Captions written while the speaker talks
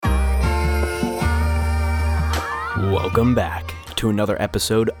Welcome back to another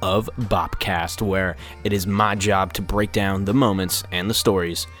episode of Bopcast, where it is my job to break down the moments and the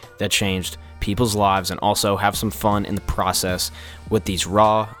stories that changed people's lives and also have some fun in the process with these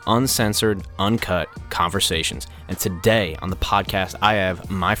raw, uncensored, uncut conversations. And today on the podcast, I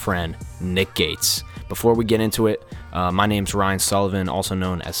have my friend Nick Gates. Before we get into it, my name's Ryan Sullivan, also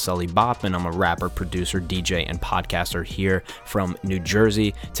known as Sully Bop, and I'm a rapper, producer, DJ, and podcaster here from New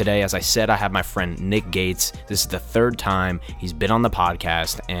Jersey. Today, as I said, I have my friend Nick Gates. This is the third time he's been on the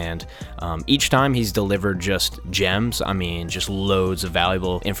podcast, and each time he's delivered just gems. I mean, just loads of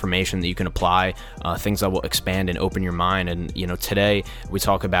valuable information that you can apply, things that will expand and open your mind. And, you know, today we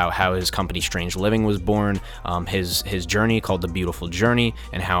talk about how his company Strange Living was born, his journey called The Beautiful Journey,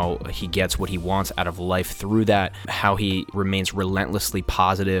 and how he gets what he wants out of life through that, how he remains relentlessly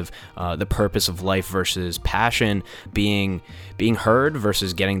positive, the purpose of life versus passion, being heard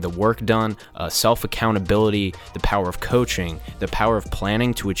versus getting the work done, self-accountability, the power of coaching, the power of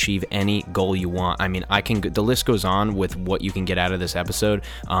planning to achieve any goal you want. I mean, the list goes on with what you can get out of this episode,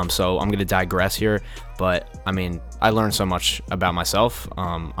 so I'm going to digress here. But I mean, I learned so much about myself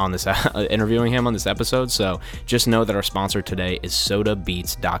on this interviewing him on this episode. So just know that our sponsor today is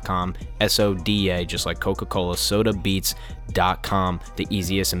SodaBeats.com, SODA, just like Coca-Cola, SodaBeats.com, the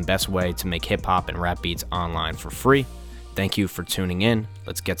easiest and best way to make hip hop and rap beats online for free. Thank you for tuning in.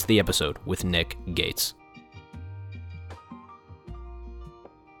 Let's get to the episode with Nick Gates.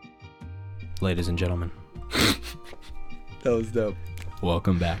 Ladies and gentlemen, that was dope.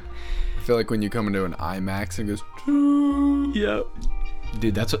 Welcome back. I feel like when you come into an IMAX and goes, yep.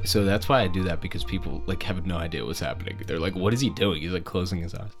 Dude, that's why I do that, because people like have no idea what's happening. They're like, "What is he doing?" He's like closing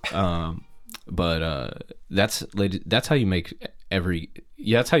his eyes. That's how you make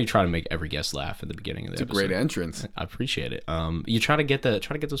that's how you try to make every guest laugh at the beginning of the episode. It's a great entrance. I appreciate it. You try to get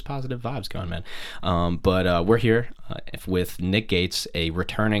those positive vibes going, man. But we're here with Nick Gates,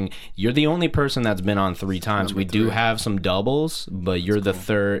 you're the only person that's been on 3 times. We do have some doubles, but you're the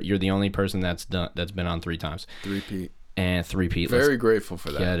third. You're the only person that's been on 3 times. Three-peat. And 3-peat. Very grateful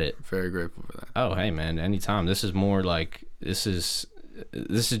for that. Get it. Very grateful for that. Oh, hey, man. Anytime. This is more like this is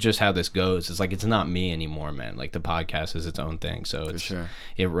just how this goes. It's like, it's not me anymore, man. Like, the podcast is its own thing, so it's sure.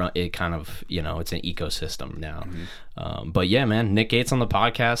 it kind of, you know, it's an ecosystem now. Mm-hmm. But yeah, man, Nick Gates on the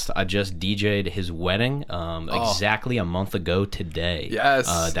podcast. I just DJ'd his wedding exactly a month ago today.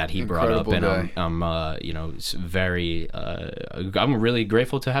 Yes, that he brought up, and I'm you know, it's very I'm really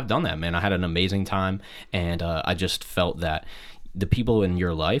grateful to have done that, man. I had an amazing time, and I just felt that the people in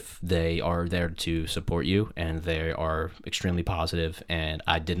your life, they are there to support you, and they are extremely positive, and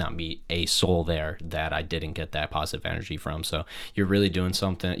I did not meet a soul there that I didn't get that positive energy from. So you're really doing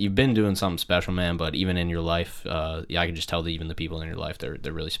something. You've been doing something special, man. But even in your life, I can just tell that even the people in your life, they're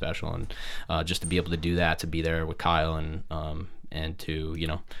really special, and just to be able to do that, to be there with Kyle, and to, you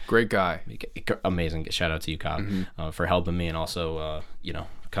know, great guy, amazing. Shout out to you, Kyle, for helping me, and also you know,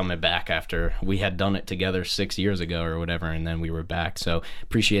 coming back after we had done it together 6 years ago or whatever, and then we were back. So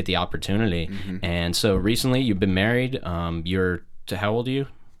appreciate the opportunity. And so recently you've been married. How old are you?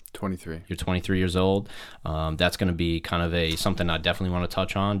 23. You're 23 years old. That's going to be kind of something I definitely want to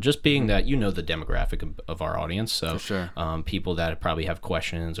touch on, just being that, you know, the demographic of our audience. So for sure. People that probably have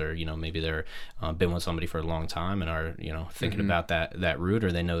questions, or, you know, maybe they're been with somebody for a long time and are, you know, thinking about that route,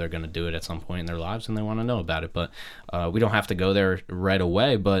 or they know they're going to do it at some point in their lives and they want to know about it. But we don't have to go there right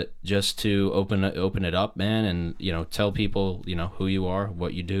away, but just to open it up, man, and, you know, tell people, you know, who you are,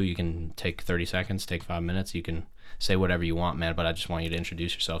 what you do. You can take 30 seconds, take 5 minutes. You can say whatever you want, man, but I just want you to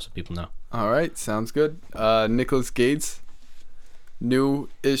introduce yourself so people know. All right, sounds good. Nicholas Gates,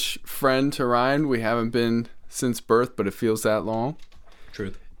 new-ish friend to Ryan. We haven't been since birth, but it feels that long.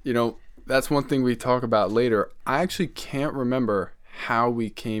 Truth. You know, that's one thing we talk about later. I actually can't remember how we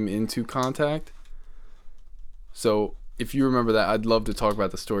came into contact. So if you remember that, I'd love to talk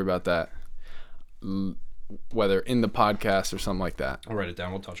about the story about that, whether in the podcast or something like that. I'll write it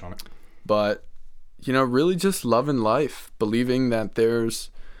down. We'll touch on it. But, you know, really just loving life, believing that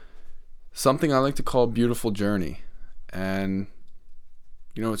there's something I like to call a beautiful journey. And,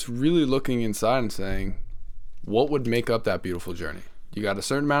 you know, it's really looking inside and saying, what would make up that beautiful journey? You got a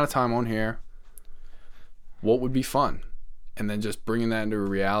certain amount of time on here. What would be fun? And then just bringing that into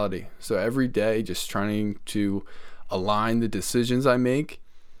reality. So every day, just trying to align the decisions I make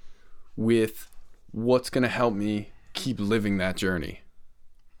with what's going to help me keep living that journey.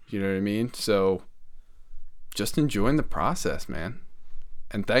 You know what I mean? So just enjoying the process, man.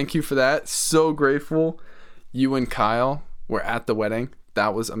 And thank you for that. So grateful. You and Kyle were at the wedding.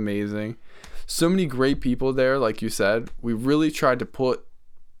 That was amazing. So many great people there, like you said. We really tried to put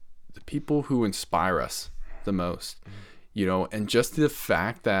the people who inspire us the most, you know, and just the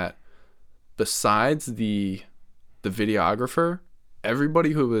fact that besides the videographer,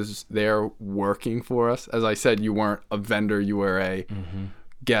 everybody who was there working for us, as I said, you weren't a vendor, you were a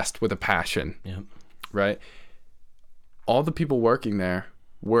guest with a passion, right? All the people working there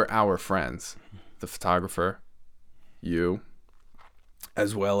were our friends, the photographer, you,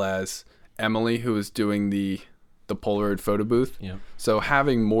 as well as Emily, who was doing the Polaroid photo booth. So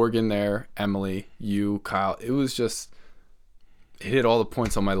having Morgan there, Emily, you, Kyle, it hit all the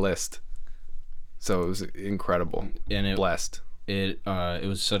points on my list. So it was incredible. And blessed. It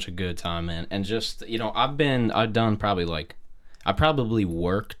was such a good time, man. And just, you know, I've done probably I probably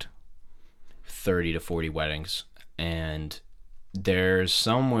worked 30 to 40 weddings, and there's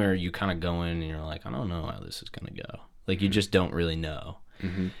somewhere you kind of go in and you're like, I don't know how this is going to go. Like, you just don't really know.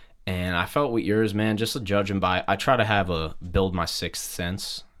 And I felt with yours, man, just judging by, I try to build my sixth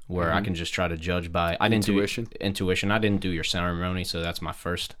sense where I can just try to judge by intuition. I didn't do your ceremony, so that's my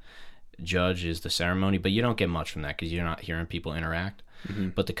first judge is the ceremony, but you don't get much from that because you're not hearing people interact.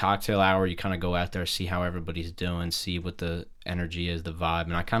 But the cocktail hour, you kind of go out there, see how everybody's doing, see what the energy is, the vibe.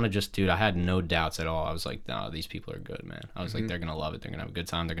 And I kind of just, dude, I had no doubts at all. I was like, no, these people are good, man. I was like, they're going to love it. They're going to have a good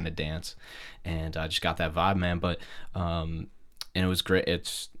time. They're going to dance. And I just got that vibe, man. But, and it was great.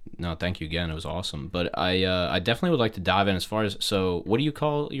 Thank you again. It was awesome. But I definitely would like to dive in as far as, so what do you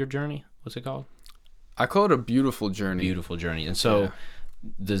call your journey? What's it called? I call it a beautiful journey. Beautiful journey. And so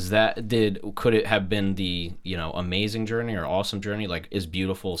could it have been the, you know, amazing journey or awesome journey? Like, is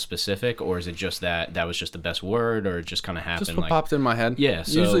beautiful specific, or is it just that was just the best word, or it just kind of happened? Just what popped in my head. Yeah.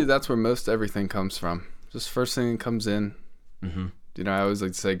 So, usually that's where most everything comes from. Just first thing that comes in. You know, I always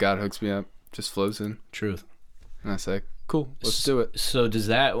like to say, God hooks me up, just flows in. Truth. And I say, cool, let's do it.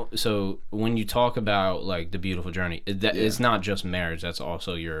 So when you talk about like the beautiful journey, it's not just marriage, that's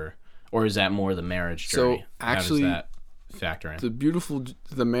also or is that more the marriage journey? So actually, how does that factor in?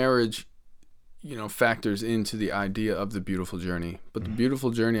 The marriage, you know, factors into the idea of the beautiful journey. But the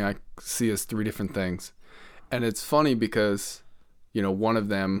beautiful journey I see as three different things. And it's funny because, you know, one of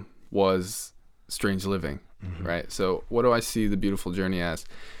them was Strange Living, right? So what do I see the beautiful journey as?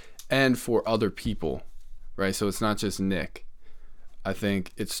 And for other people, right? So it's not just Nick. I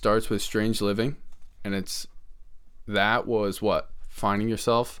think it starts with Strange Living, and that was what? Finding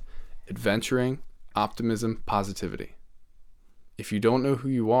yourself, adventuring, optimism, positivity. If you don't know who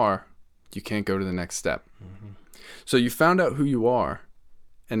you are, you can't go to the next step. So you found out who you are,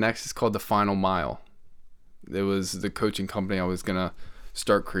 and next is called the Final Mile. It was the coaching company I was going to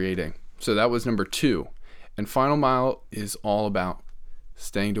start creating. So that was number 2. And Final Mile is all about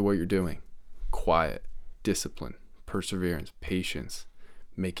staying to what you're doing. Quiet, discipline, perseverance, patience,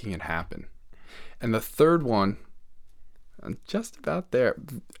 making it happen. And the third one, I'm just about there.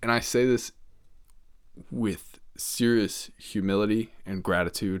 And I say this with serious humility and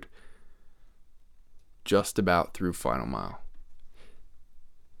gratitude, just about through Final Mile.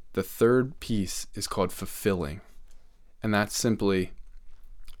 The third piece is called fulfilling. And that's simply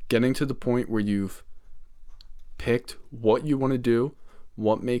getting to the point where you've picked what you want to do,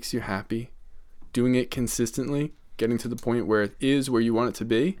 what makes you happy, doing it consistently, getting to the point where it is where you want it to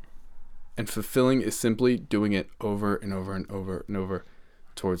be. And fulfilling is simply doing it over and over and over and over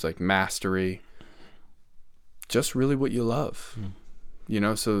towards like mastery, just really what you love. You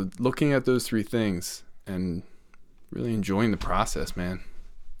know, so looking at those three things and really enjoying the process, man.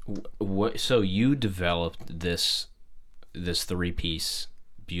 So you developed this 3-piece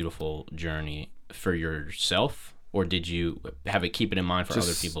beautiful journey for yourself, or did you have it, keep it in mind for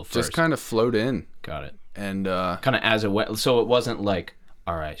other people first? Just kind of flowed in. Got it. And kind of as it went. So it wasn't like,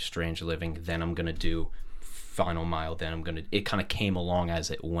 all right, Strange Living, then I'm gonna do Final Mile, then I'm gonna. It kind of came along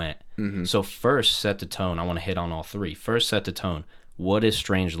as it went. So first, set the tone. I want to hit on all three. First, set the tone. What is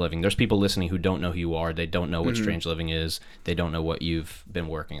Strange Living? There's people listening who don't know who you are. They don't know what Strange Living is. They don't know what you've been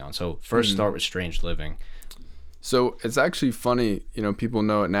working on. So first, start with Strange Living. So it's actually funny, you know, people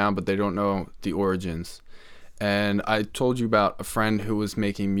know it now, but they don't know the origins. And I told you about a friend who was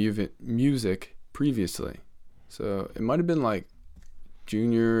making music previously. So it might have been like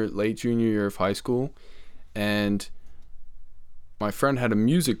late junior year of high school. And my friend had a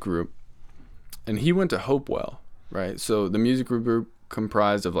music group, and he went to Hopewell, right? So the music group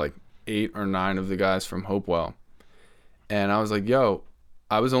comprised of like 8 or 9 of the guys from Hopewell. And I was like, yo,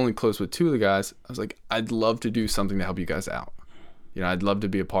 I was only close with 2 of the guys. I was like, I'd love to do something to help you guys out. You know, I'd love to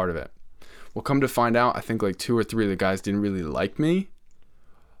be a part of it. Well, come to find out, I think like 2 or 3 of the guys didn't really like me.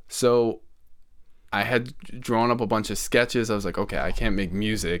 So I had drawn up a bunch of sketches. I was like, okay, I can't make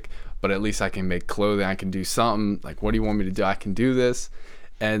music, but at least I can make clothing. I can do something. Like, what do you want me to do? I can do this.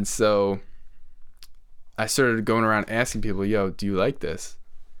 And so I started going around asking people, yo, do you like this?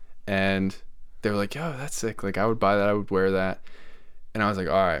 And they were like, yo, that's sick. Like, I would buy that. I would wear that. And I was like,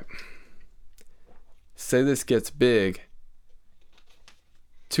 all right, say this gets big.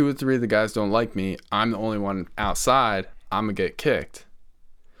 2 or 3 of the guys don't like me. I'm the only one outside. I'm going to get kicked.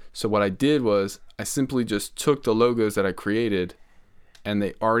 So what I did was I simply just took the logos that I created, and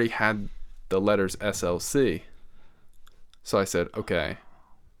they already had the letters SLC. So I said, okay,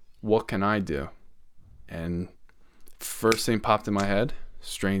 what can I do? And first thing popped in my head,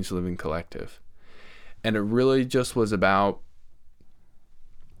 Strange Living Collective. And it really just was about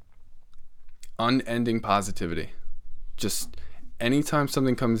unending positivity. Just anytime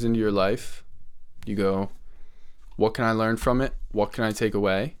something comes into your life, you go, what can I learn from it? What can I take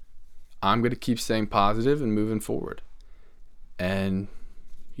away? I'm going to keep staying positive and moving forward. And,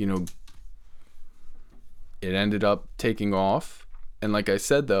 you know, it ended up taking off. And like I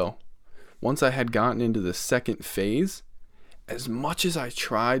said, though, once I had gotten into the second phase, as much as I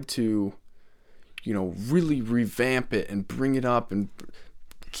tried to, you know, really revamp it and bring it up and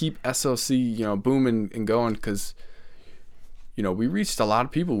keep SLC, you know, booming and going, because, you know, we reached a lot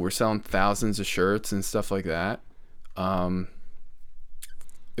of people. We're selling thousands of shirts and stuff like that.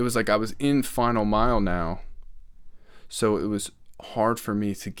 It was like I was in final mile now. So it was hard for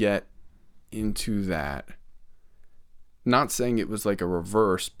me to get into that. Not saying it was like a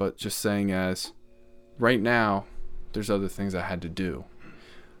reverse, but just saying as right now, there's other things I had to do.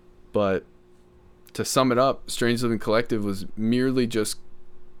 But to sum it up, Strange Living Collective was merely just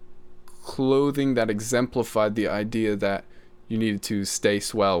clothing that exemplified the idea that you needed to stay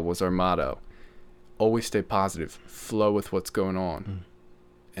swell was our motto. Always stay positive, flow with what's going on,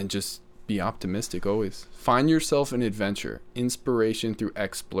 and just be optimistic always. Find yourself an adventure, inspiration through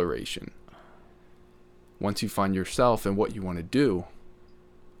exploration. Once you find yourself and what you want to do,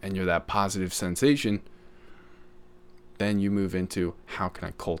 and you're that positive sensation, then you move into how can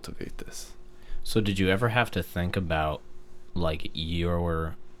I cultivate this? So did you ever have to think about, like,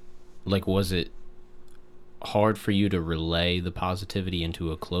 was it hard for you to relay the positivity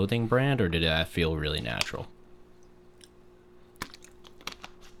into a clothing brand, or did that feel really natural?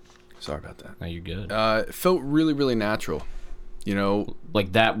 Sorry about that. No, you're good. It felt really, really natural. You know,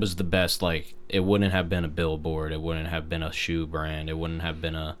 like that was the best. Like, it wouldn't have been a billboard. It wouldn't have been a shoe brand. It wouldn't have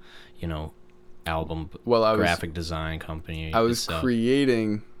been a, you know, album graphic design company. I was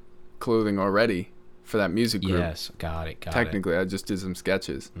creating clothing already for that music group. Yes, got it. Technically, I just did some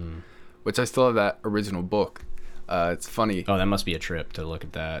sketches, which I still have that original book. It's funny. Oh, that must be a trip to look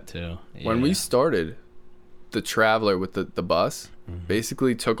at that too. Yeah. When we started, the Traveler with the bus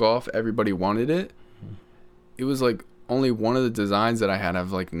basically took off. Everybody wanted it. It was like only one of the designs that I had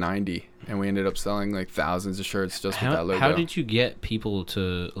of like 90, and we ended up selling like thousands of shirts just with that logo. How did you get people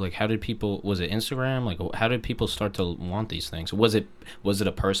to, like, was it Instagram? Like, how did people start to want these things? Was it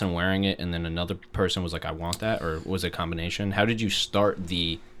a person wearing it and then another person was like, I want that? Or was it a combination? How did you start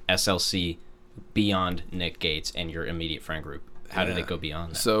the SLC beyond Nick Gates and your immediate friend group? How did it go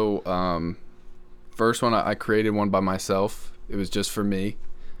beyond that? So, first one, I created one by myself. It was just for me.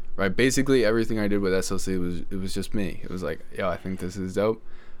 Right, basically everything I did with SLC was just me. It was like, yo, I think this is dope.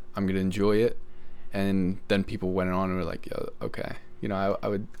 I'm gonna enjoy it, and then people went on and were like, yo, okay, you know, I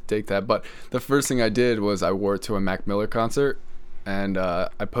would take that. But the first thing I did was I wore it to a Mac Miller concert, and I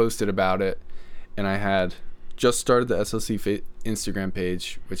posted about it, and I had just started the SLC Instagram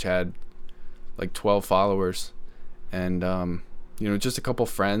page, which had like 12 followers, and you know, just a couple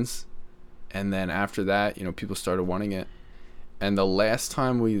friends, and then after that, you know, people started wanting it. And the last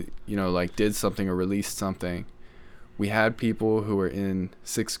time we, you know, like did something or released something, we had people who were in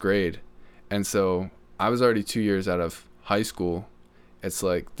 6th grade. And so I was already 2 years out of high school. It's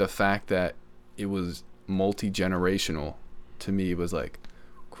like the fact that it was multi-generational to me was like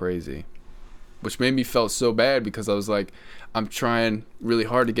crazy, which made me feel so bad because I was like, I'm trying really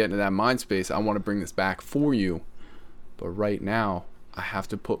hard to get into that mind space. I want to bring this back for you. But right now I have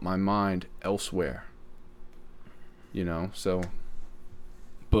to put my mind elsewhere. You know, so.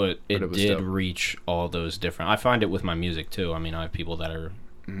 But it did reach all those different. I find it with my music too. I mean, I have people that are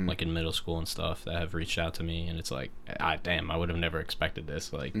like in middle school and stuff that have reached out to me, and it's like, I would have never expected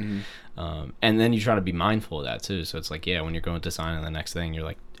this. Like, and then you try to be mindful of that too. So it's like, yeah, when you're going to design the next thing, you're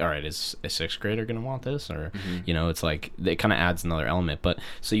like, all right, is a 6th grader gonna want this, or you know, it's like it kind of adds another element. But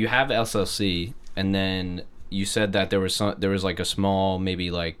so you have SLC, and then you said that there was like a small,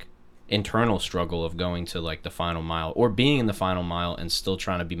 maybe like internal struggle of going to like the final mile or being in the final mile and still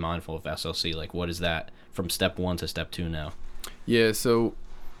trying to be mindful of SLC. Like, what is that from step 1 to step 2 now? Yeah, so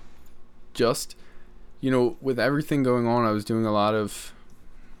just, you know, with everything going on, I was doing a lot of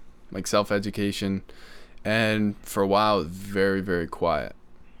like self-education, And for a while, very, very quiet,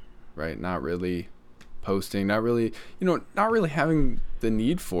 right? Not really posting, not really having the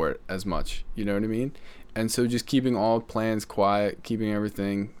need for it as much, you know what I mean? And so just keeping all plans quiet, keeping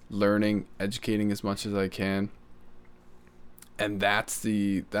everything, learning, educating as much as I can. And that's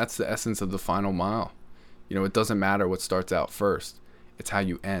the essence of the final mile. You know, it doesn't matter what starts out first. It's how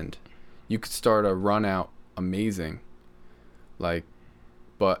you end. You could start a run out amazing,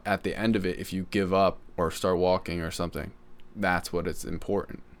 but at the end of it, if you give up or start walking or something, that's what it's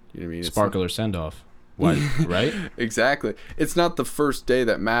important. You know what I mean? Sparkle or send off. What, right? Exactly. It's not the first day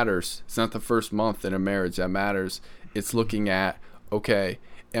that matters. It's not the first month in a marriage that matters. It's looking at, okay,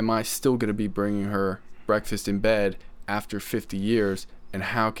 am I still going to be bringing her breakfast in bed after 50 years? And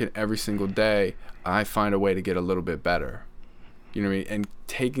how can every single day I find a way to get a little bit better? You know what I mean? And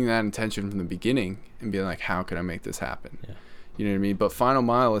taking that intention from the beginning and being like, how can I make this happen? Yeah. You know what I mean? But final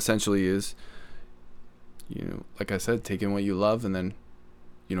mile essentially is, you know, like I said, taking what you love and then,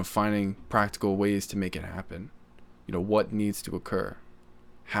 you know, finding practical ways to make it happen. You know, what needs to occur?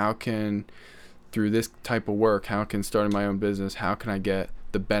 How can, through this type of work, how can starting my own business, how can I get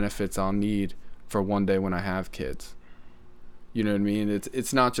the benefits I'll need for one day when I have kids? You know what I mean?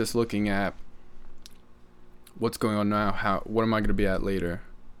 It's not just looking at what's going on now, what am I going to be at later?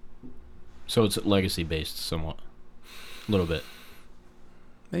 So it's legacy based somewhat. A little bit.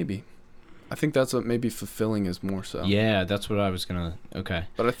 Maybe. I think that's what maybe fulfilling is more so. Yeah, that's what I was going to... Okay.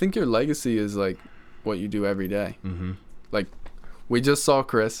 But I think your legacy is like what you do every day. Mm-hmm. Like, we just saw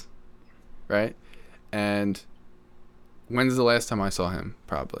Chris, right? And when's the last time I saw him?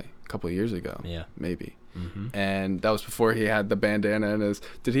 Probably a couple of years ago. Yeah. Maybe. Mm-hmm. And that was before he had the bandana in his...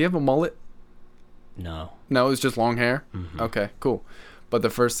 Did he have a mullet? No. No, it was just long hair? Mm-hmm. Okay, cool. But the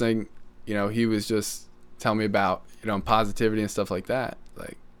first thing, you know, he was just telling me about, you know, positivity and stuff like that.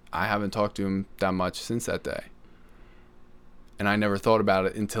 Like, I haven't talked to him that much since that day. And I never thought about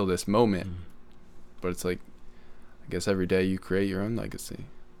it until this moment. Mm-hmm. But it's like, I guess every day you create your own legacy.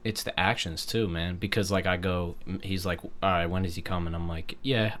 It's the actions too, man. Because like he's like, all right, when is he coming? I'm like,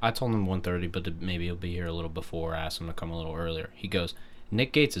 yeah, I told him 1:30, but maybe he'll be here a little before. I asked him to come a little earlier. He goes,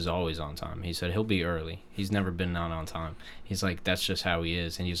 Nick Gates is always on time. He said he'll be early. He's never been not on time. He's like, that's just how he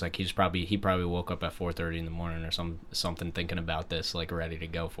is. And he's like, he probably woke up at 4:30 in the morning or something thinking about this, like ready to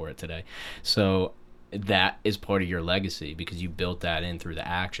go for it today. So that is part of your legacy because you built that in through the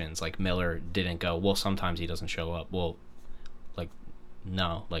actions. Like Miller didn't go, well, sometimes he doesn't show up. Well, like,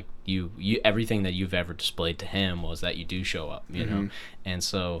 no, like you everything that you've ever displayed to him was that you do show up, you know? And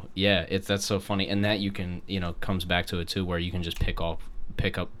so, yeah, that's so funny. And that you can, you know, comes back to it too, where you can just pick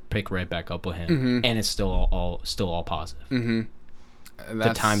right back up with him and it's still all positive.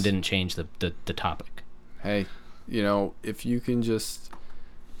 The time didn't change the topic. Hey, you know, if you can just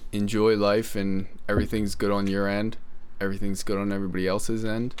enjoy life and everything's good on your end, everything's good on everybody else's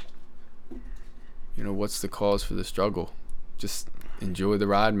end, you know, what's the cause for the struggle? Just enjoy the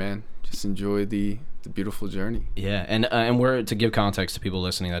ride, man. Just enjoy the beautiful journey. Yeah, and we're, to give context to people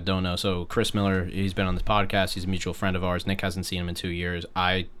listening that don't know, so Chris Miller, he's been on this podcast. He's a mutual friend of ours. Nick hasn't seen him in 2 years.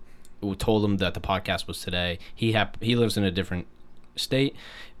 I told him that the podcast was today. He lives in a different state,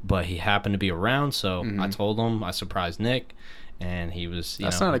 but he happened to be around, so I told him. I surprised Nick, and he was.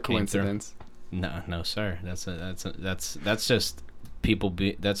 That's not a coincidence. No, sir. That's just people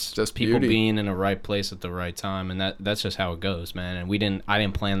just people beauty. Being in the right place at the right time, and that's just how it goes, man. And I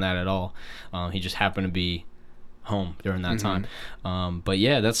didn't plan that at all. He just happened to be home during that time. But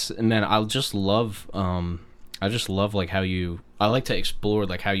yeah, man, I just love like how I like to explore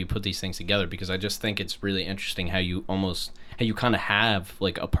like how you put these things together, because I just think it's really interesting how you kind of have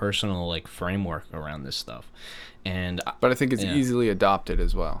like a personal like framework around this stuff. But I think it's easily adopted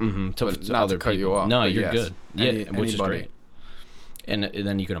as well. To not other to cut people. you off. No, you're good. Yeah, which is anybody. great. And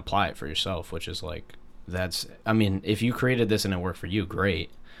then you can apply it for yourself, which is like, I mean, if you created this and it worked for you,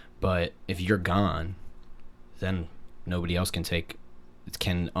 great. But if you're gone, then nobody else can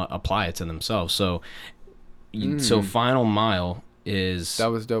apply it to themselves. So, so final mile is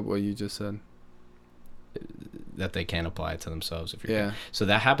that was dope what you just said. That they can apply it to themselves if you're gone. So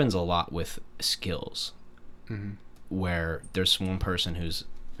that happens a lot with skills, where there's one person who's,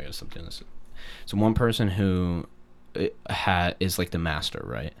 I gotta stop doing this. So one person who is like the master,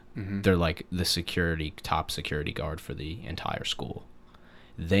 right? They're like the top security guard for the entire school.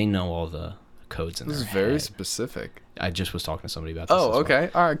 They know all the codes in their head. This is very specific. I just was talking to somebody about this. Oh, okay.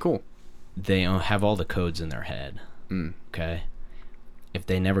 All right, cool. They have all the codes in their head. Okay. If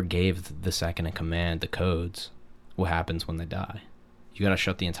they never gave the second in command the codes, what happens when they die? you got to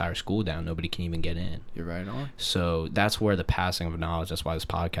shut the entire school down. Nobody can even get in. You're right on. So that's where the passing of knowledge, that's why this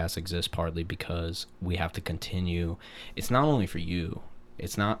podcast exists, partly because we have to continue. It's not only for you.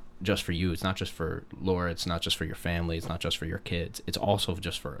 It's not just for you. It's not just for Laura. It's not just for your family. It's not just for your kids. It's also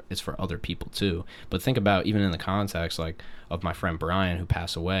it's for other people too. But think about, even in the context like of my friend Brian who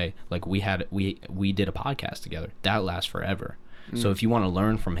passed away, like we did a podcast together. That lasts forever. So if you want to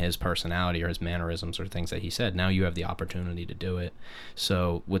learn from his personality or his mannerisms or things that he said, now you have the opportunity to do it.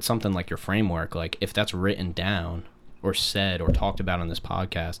 So with something like your framework, like if that's written down or said or talked about on this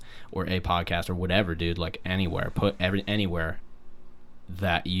podcast or a podcast or whatever, dude, like anywhere, anywhere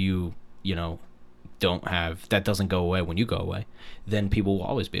that you know, don't have, that doesn't go away when you go away, then people will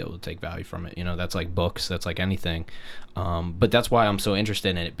always be able to take value from it. You know, that's like books, that's like anything. But that's why I'm so interested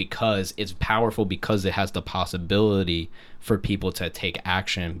in it, because it's powerful, because it has the possibility for people to take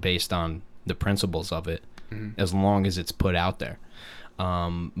action based on the principles of it, as long as it's put out there.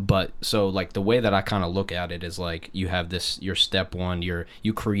 But so like the way that I kind of look at it is like, you have this, your step one,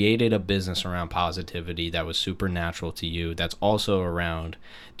 you created a business around positivity that was supernatural to you. That's also around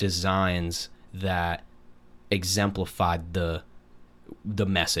designs that exemplified the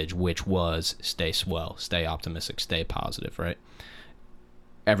message, which was stay swell, stay optimistic, stay positive, right?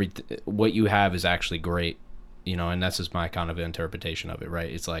 What you have is actually great, you know, and that's just my kind of interpretation of it,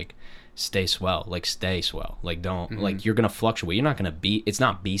 right? It's like stay swell, like stay swell, like don't like, you're gonna fluctuate, you're not gonna be, it's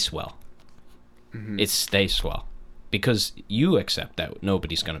not be swell, it's stay swell, because you accept that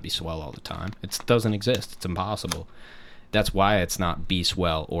nobody's gonna be swell all the time. It doesn't exist, it's impossible. That's why it's not be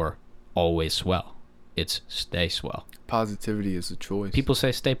swell or always swell, it's stay swell. Positivity is a choice. People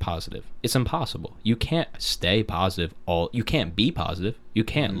say stay positive. It's impossible. You can't stay positive you can't be positive, you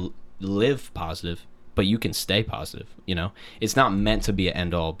can't live positive, but you can stay positive. You know, it's not meant to be an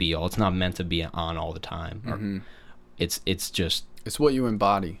end all be all. It's not meant to be on all the time. It's just, it's what you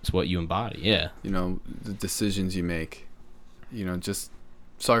embody. It's what you embody. Yeah. You know, the decisions you make, you know, just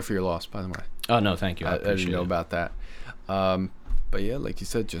sorry for your loss, by the way. Oh no, thank you. I didn't know about that. But yeah, like you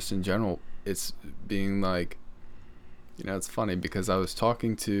said, just in general, it's being like, you know, it's funny because I was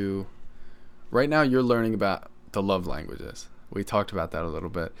talking to, right now you're learning about the love languages. We talked about that a little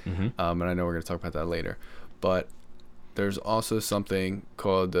bit, and I know we're going to talk about that later. But there's also something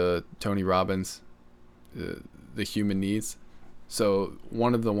called Tony Robbins, the human needs. So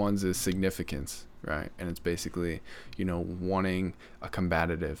one of the ones is significance, right? And it's basically, you know, wanting a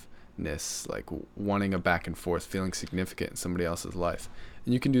combativeness, like wanting a back and forth, feeling significant in somebody else's life.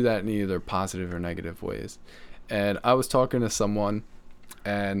 And you can do that in either positive or negative ways. And I was talking to someone,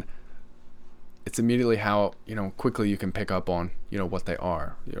 and it's immediately how, you know, quickly you can pick up on, you know, what they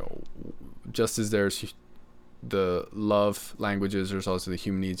are. You know, just as there's the love languages, there's also the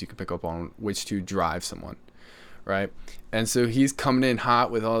human needs you can pick up on, which to drive someone, right? And so he's coming in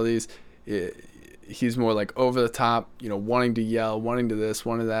hot with all these, he's more like over the top, you know, wanting to yell, wanting to this,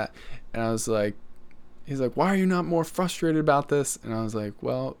 wanting that. And I was like, he's like, why are you not more frustrated about this? And I was like,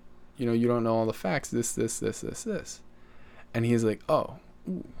 well, you know, you don't know all the facts, this. And he's like, oh,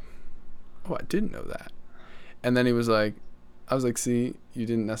 I didn't know that. And then he was like, I was like, see, you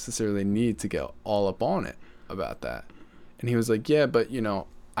didn't necessarily need to get all up on it about that. And he was like, yeah, but, you know,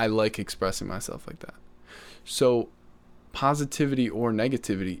 I like expressing myself like that. So positivity or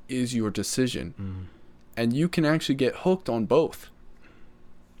negativity is your decision. And you can actually get hooked on both.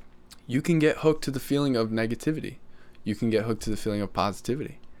 You can get hooked to the feeling of negativity. You can get hooked to the feeling of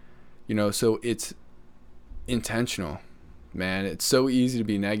positivity. You know, so it's intentional, man. It's so easy to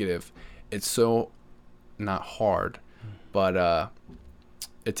be negative. It's so not hard, but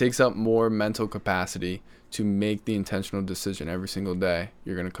it takes up more mental capacity to make the intentional decision every single day.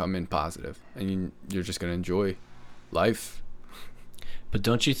 You're going to come in positive, and you're just going to enjoy life. But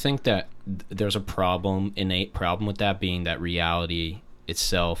don't you think that there's a innate problem with that, being that reality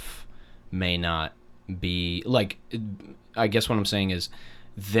itself may not be, like, I guess what I'm saying is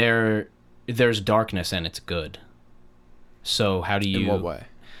there's darkness and it's good. So how do you... In what way?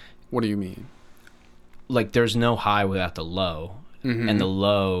 What do you mean? Like, there's no high without the low. And the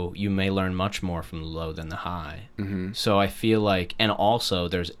low, you may learn much more from the low than the high. So I feel like, and also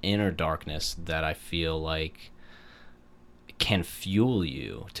there's inner darkness that I feel like can fuel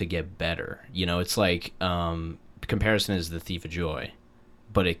you to get better. You know, it's like, comparison is the thief of joy,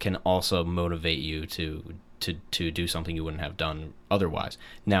 but it can also motivate you to do something you wouldn't have done otherwise.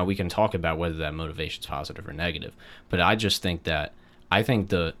 Now, we can talk about whether that motivation is positive or negative, but I just think that, I think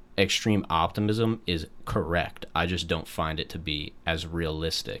the extreme optimism is correct. I just don't find it to be as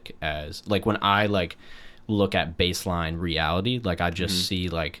realistic as, like, when I, like, look at baseline reality, like, I just see,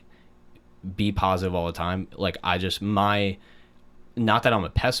 like, be positive all the time. Like, I just, my not that I'm a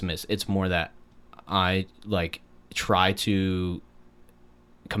pessimist, it's more that I like try to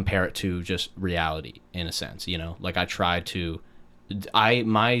compare it to just reality in a sense, you know? Like I try to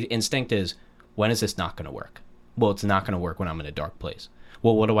my instinct is, when is this not going to work? Well, it's not going to work when I'm in a dark place.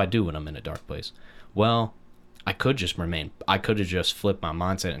 Well, what do I do when I'm in a dark place? Well, I could have just flipped my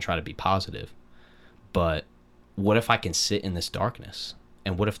mindset and try to be positive. But what if I can sit in this darkness?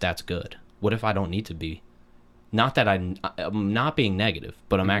 And what if that's good? What if I don't need to be? Not that I'm not being negative,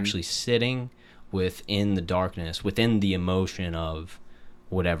 but I'm actually sitting within the darkness, within the emotion of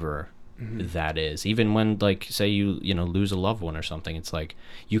whatever that is. Even when, like, say you lose a loved one or something, it's like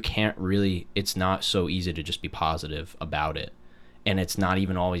you can't really, it's not so easy to just be positive about it. And it's not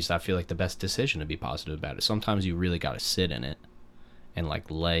even always, I feel like, the best decision to be positive about it. Sometimes you really got to sit in it and like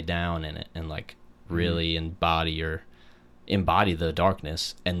lay down in it and like really embody the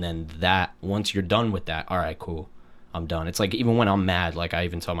darkness. And then that, once you're done with that, all right, cool, I'm done. It's like, even when I'm mad, like I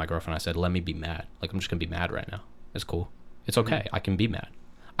even told my girlfriend, I said, let me be mad. Like, I'm just gonna be mad right now. It's cool. It's okay. I can be mad.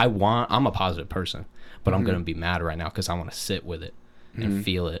 I'm a positive person, but I'm gonna be mad right now because I want to sit with it and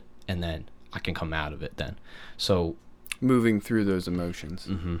feel it, and then I can come out of it then. So moving through those emotions.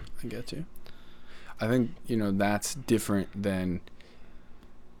 I get you. I think, that's different than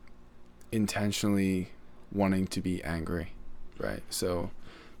intentionally wanting to be angry, right? So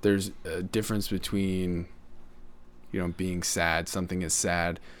there's a difference between, being sad, something is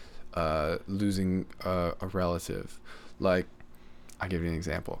sad, losing a relative. Like, I'll give you an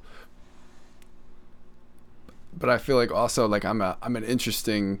example. But I feel like also, like, I'm an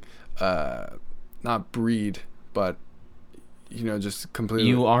interesting, not breed, but just completely.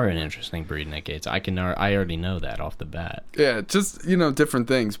 You are an interesting breed, Nick Gates. I already know that off the bat. Yeah, just different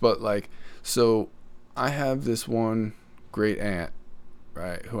things, but like, so I have this one great aunt,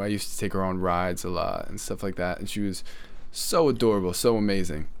 right, who I used to take her on rides a lot and stuff like that, and she was so adorable, so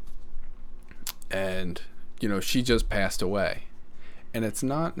amazing. And she just passed away, and it's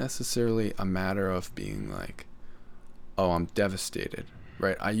not necessarily a matter of being like, oh, I'm devastated,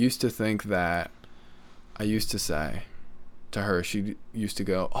 right? I used to say to her, she used to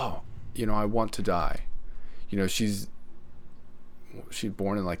go, oh, I want to die. She's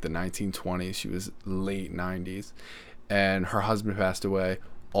born in like the 1920s. She was late 90s, and her husband passed away.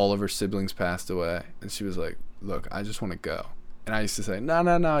 All of her siblings passed away, and she was like, look, I just want to go. And I used to say,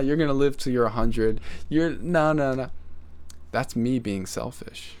 no, you're gonna live till you're 100. No. That's me being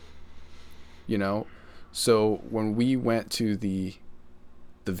selfish. So when we went to the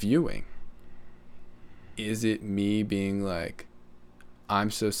viewing, is it me being like,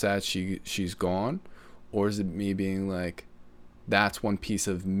 I'm so sad she's gone? Or is it me being like, that's one piece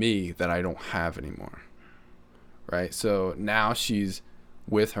of me that I don't have anymore? Right? So now she's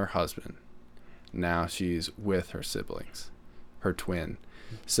with her husband. Now she's with her siblings, her twin.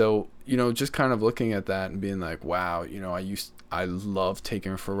 So, just kind of looking at that and being like, wow, I love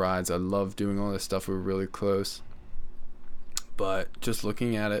taking her for rides. I love doing all this stuff. We were really close. But just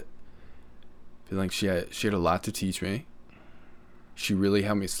looking at it, feeling like she had a lot to teach me. She really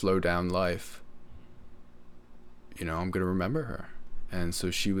helped me slow down life. I'm going to remember her. And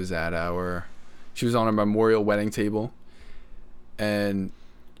so she was on our memorial wedding table. And,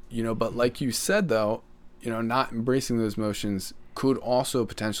 but like you said, though, not embracing those emotions could also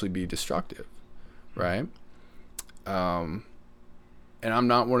potentially be destructive, right? And I'm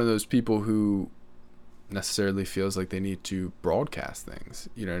not one of those people who necessarily feels like they need to broadcast things.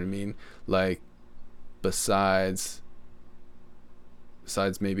 You know what I mean? Like, besides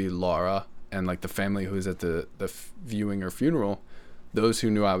maybe Laura and like the family who was at the viewing her funeral, those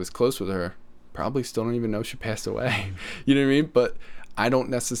who knew I was close with her probably still don't even know she passed away. You know what I mean? But I don't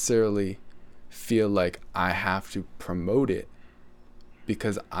necessarily feel like I have to promote it,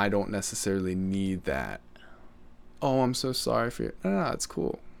 because I don't necessarily need that. Oh, I'm so sorry for you. No, it's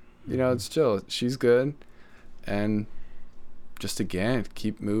cool. It's chill. She's good. And just again,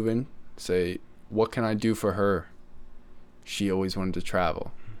 keep moving. Say, what can I do for her? She always wanted to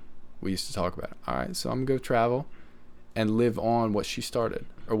travel. We used to talk about it. All right, so I'm going to go travel and live on what she started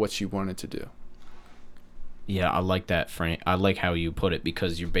or what she wanted to do. Yeah, I like that frame. I like how you put it,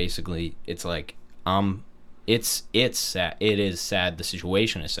 because you're basically, it's like, it's sad. It is sad. The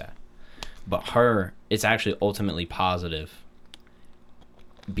situation is sad. But it's actually ultimately positive,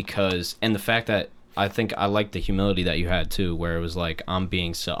 because, and the fact that I think I like the humility that you had too, where it was like, I'm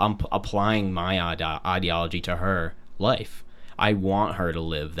applying my ideology to her life. I want her to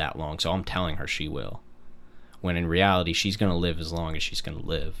live that long, so I'm telling her she will. When in reality, she's going to live as long as she's going to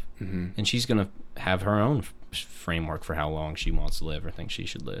live. Mm-hmm. And she's going to have her own framework for how long she wants to live or thinks she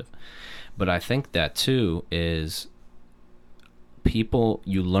should live. But I think that too is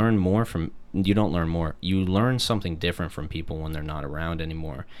you learn more from, you don't learn more, you learn something different from people when they're not around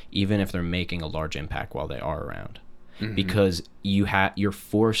anymore, even if they're making a large impact while they are around. Because you're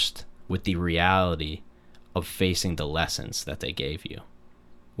forced with the reality of facing the lessons that they gave you,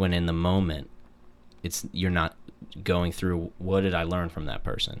 when in the moment you're not going through what did I learn from that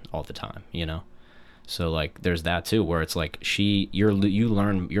person all the time, you know. So like there's that too, where it's like you're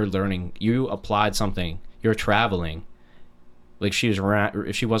learning, you applied something, you're traveling. Like she was around,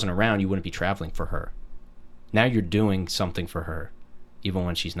 if she wasn't around, you wouldn't be traveling for her. Now you're doing something for her even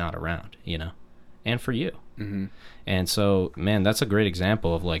when she's not around, you know, and for you. And so, man, that's a great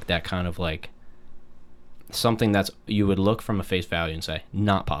example of like that kind of like something that's, you would look from a face value and say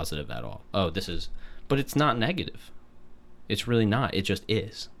not positive at all. Oh, but it's not negative. It's really not. It just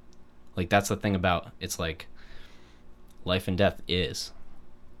is. Like that's the thing about, it's like life and death is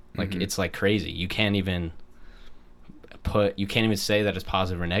like, it's like crazy. You can't even say that it's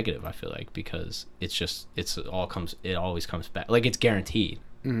positive or negative, I feel like, because it's just, it always comes back. Like it's guaranteed,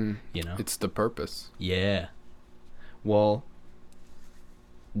 you know? It's the purpose. Yeah. Well,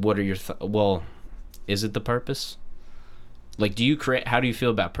 what are your is it the purpose? Like, how do you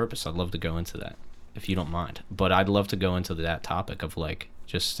feel about purpose? I'd love to go into that, if you don't mind. But I'd love to go into that topic of like,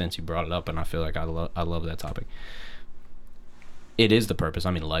 just since you brought it up, and I feel like I love that topic. It is the purpose.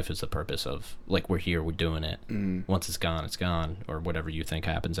 I mean, life is the purpose of, like, we're here, we're doing it. Once it's gone, or whatever you think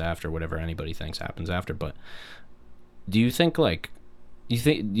happens after, whatever anybody thinks happens after. But do you think, like, is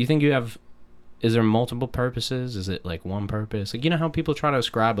there multiple purposes? Is it like one purpose? Like, you know how people try to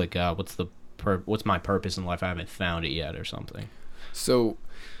ascribe like, what's my purpose in life? I haven't found it yet, or something. So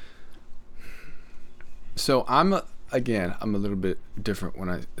I'm a little bit different when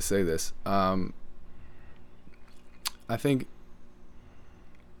I say this. I think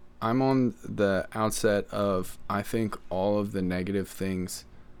I'm on the outset of, I think all of the negative things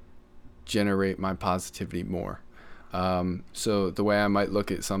generate my positivity more. So the way I might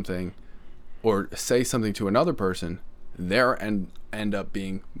look at something or say something to another person, they're end up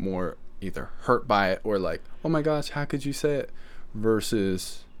being more either hurt by it or like, oh my gosh, how could you say it?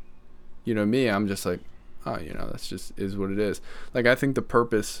 Versus, you know, me, I'm just like, oh, you know, that's just is what it is. Like, I think the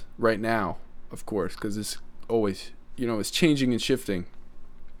purpose right now, of course, because it's always, you know, it's changing and shifting.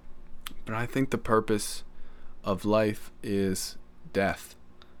 But I think the purpose of life is death,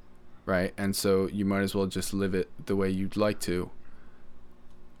 right? And so you might as well just live it the way you'd like to,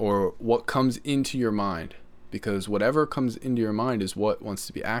 or what comes into your mind, because whatever comes into your mind is what wants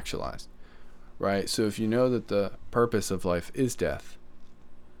to be actualized, right? So if you know that the purpose of life is death,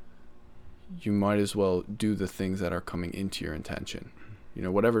 you might as well do the things that are coming into your intention. You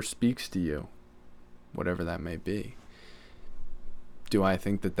know, whatever speaks to you, whatever that may be. Do I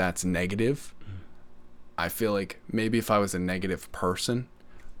think that that's negative? I feel like maybe if I was a negative person,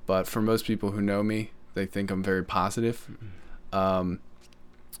 but for most people who know me, they think I'm very positive.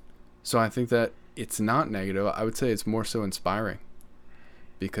 So I think that it's not negative. I would say it's more so inspiring,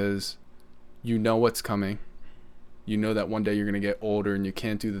 because you know what's coming. You know that one day you're going to get older and you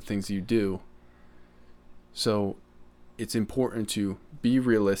can't do the things you do. So it's important to be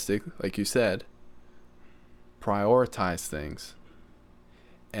realistic, like you said, prioritize things,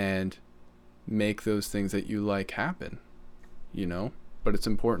 and make those things that you like happen, you know? But it's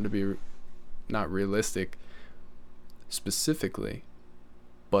important to be not realistic specifically,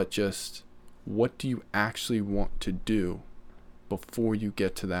 but just what do you actually want to do before you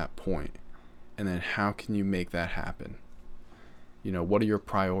get to that point? And then how can you make that happen? You know, what are your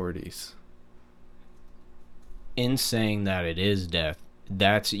priorities? In saying that it is death,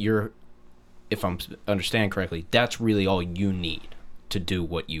 that's if I'm understanding correctly, that's really all you need to do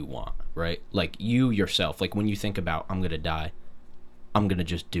what you want, right? Like you yourself, like when you think about, I'm going to die, I'm going to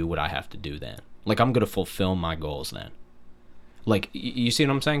just do what I have to do then. Like I'm going to fulfill my goals then. Like, you see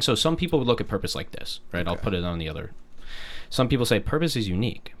what I'm saying? So some people would look at purpose like this, right? Okay. I'll put it on the other. Some people say purpose is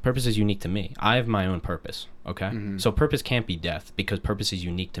unique. Purpose is unique to me. I have my own purpose, okay? Mm-hmm. So purpose can't be death because purpose is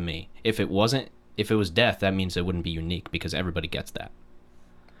unique to me. If it was death, that means it wouldn't be unique because everybody gets that.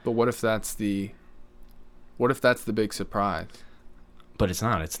 But what if that's the big surprise? But it's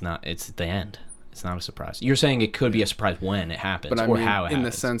not. It's the end. It's not a surprise. You're saying it could be a surprise when it happens, or how it happens. In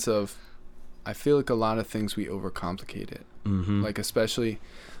the sense of, I feel like a lot of things we overcomplicate it. Mm-hmm. Like especially,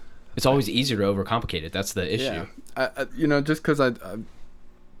 it's always easier to overcomplicate it. That's the issue. Yeah, you know, just because I've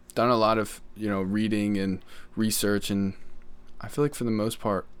done a lot of, you know, reading and research, and I feel like for the most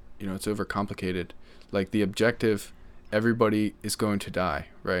part, you know, it's overcomplicated. Like the objective, everybody is going to die,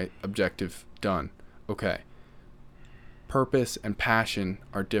 right? Objective done. Okay. Purpose and passion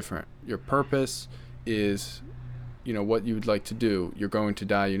are different. Your purpose is what you would like to do. You're going to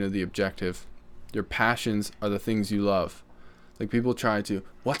die. You know the objective. Your passions are the things you love. Like, people try to,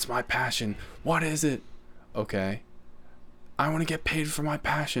 what's my passion? What is it? Okay. I want to get paid for my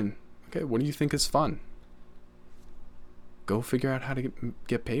passion. Okay, what do you think is fun? Go figure out how to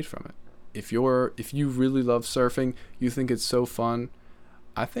get paid from it. If you really love surfing, you think it's so fun,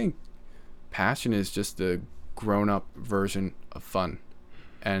 I think passion is just the grown-up version of fun.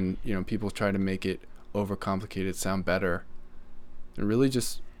 And, people try to make it overcomplicated sound better. And really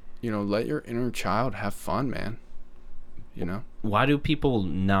just, let your inner child have fun, man. Why do people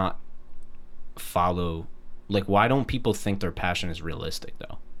not follow, why don't people think their passion is realistic,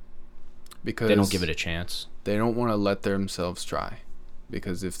 though? Because they don't give it a chance. They don't want to let themselves try.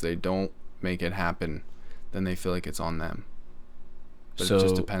 Because if they don't make it happen, then they feel like it's on them. But so it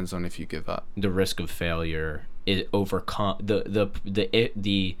just depends on if you give up. The risk of failure is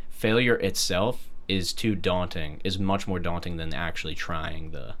the failure itself is too daunting, is much more daunting than actually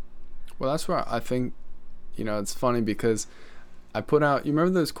trying the. Well, that's where I think, it's funny because I put out, you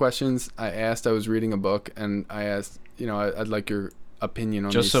remember those questions I asked? I was reading a book and I asked, I'd like your opinion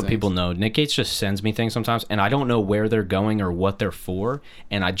on just these so people know, Nick Gates just sends me things sometimes and I don't know where they're going or what they're for,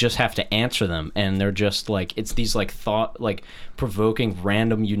 and I just have to answer them, and they're just it's these provoking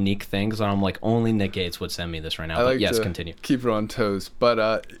random unique things, and I'm like, only Nick Gates would send me this right now. But yes, continue. Keep it on toes.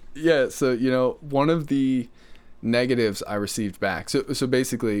 But yeah, so one of the negatives I received back, so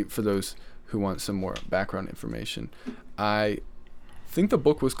basically, for those who want some more background information, I think the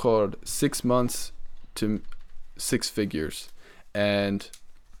book was called 6 Months to Six Figures. And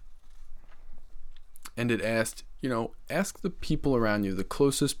it asked, ask the people around you, the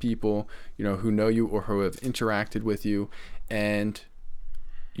closest people, who know you or who have interacted with you, and,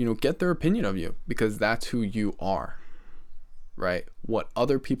 get their opinion of you, because that's who you are, right? What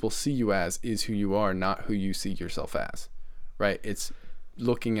other people see you as is who you are, not who you see yourself as, right? It's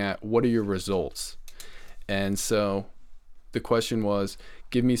looking at what are your results. And so the question was,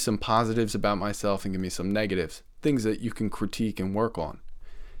 give me some positives about myself and give me some negatives. Things that you can critique and work on.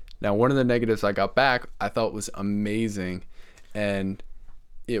 Now, one of the negatives I got back, I thought was amazing, and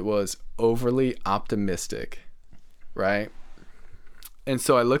it was overly optimistic, right? And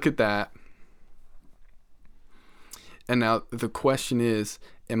so I look at that, and now the question is,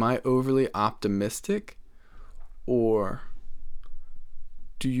 am I overly optimistic, or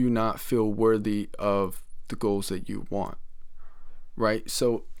do you not feel worthy of the goals that you want? Right?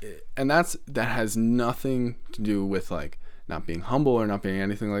 So, and that has nothing to do with not being humble or not being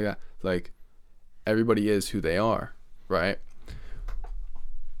anything like that. Everybody is who they are, right?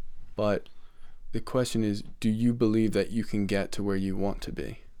 But the question is, do you believe that you can get to where you want to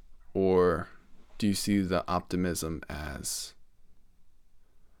be? Or do you see the optimism as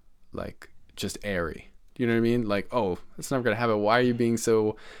just airy? You know what I mean? Oh, it's never going to happen. Why are you being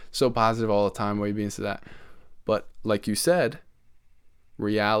so positive all the time? Why are you being so that? But like you said,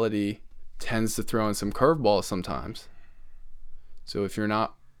 reality tends to throw in some curveballs sometimes. So if you're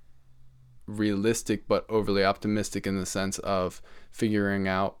not realistic but overly optimistic in the sense of figuring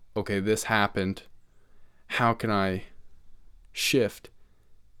out, okay, this happened, how can I shift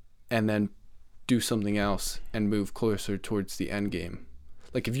and then do something else and move closer towards the end game?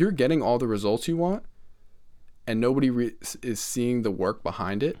 If you're getting all the results you want and nobody is seeing the work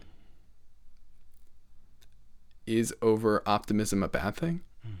behind it, is over optimism a bad thing?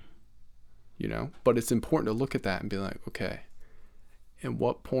 But it's important to look at that and be like, okay, in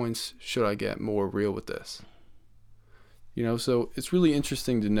what points should I get more real with this? So it's really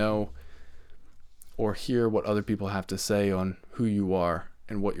interesting to know or hear what other people have to say on who you are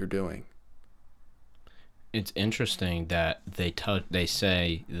and what you're doing. It's interesting that they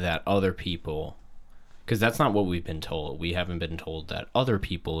say that other people, because that's not what we've been told. We haven't been told that other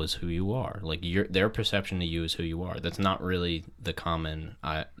people is who you are. Their perception of you is who you are. That's not really the common,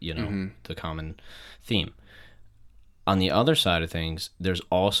 the common theme. On the other side of things, there's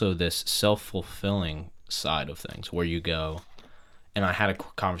also this self-fulfilling side of things where you go, and I had a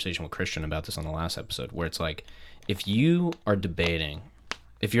conversation with Christian about this on the last episode, where it's if you are debating,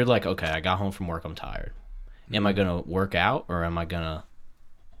 if you're okay, I got home from work, I'm tired. Am I going to work out or am I going to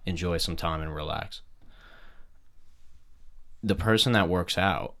enjoy some time and relax? The person that works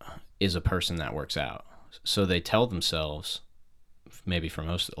out is a person that works out. So they tell themselves, maybe for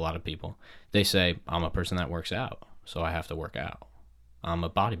a lot of people, they say, I'm a person that works out, so I have to work out. I'm a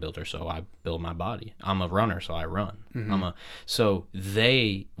bodybuilder, so I build my body. I'm a runner, so I run. Mm-hmm. So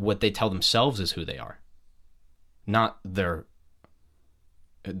what they tell themselves is who they are, not their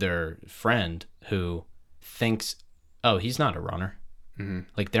friend who thinks, oh, he's not a runner.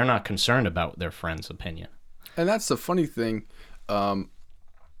 Mm-hmm. They're not concerned about their friend's opinion. And that's the funny thing.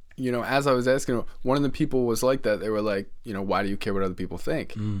 As I was asking, one of the people was like that. They were like, why do you care what other people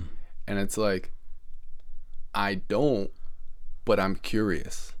think? And it's like, I don't, but I'm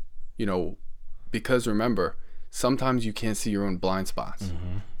curious. Because remember, sometimes you can't see your own blind spots.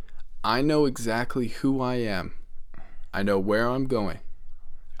 Mm-hmm. I know exactly who I am. I know where I'm going.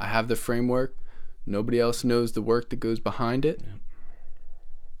 I have the framework. Nobody else knows the work that goes behind it. Yeah.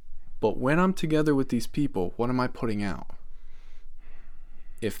 But when I'm together with these people, what am I putting out?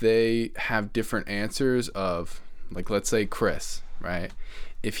 If they have different answers of, like, let's say Chris, right?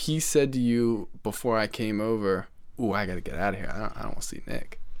 If he said to you before I came over, ooh, I got to get out of here. I don't want to see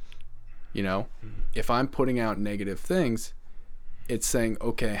Nick. If I'm putting out negative things, it's saying,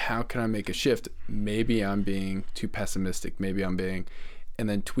 okay, how can I make a shift? Maybe I'm being too pessimistic. Maybe I'm being, and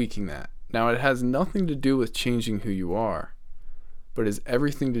then tweaking that. Now, it has nothing to do with changing who you are, but it's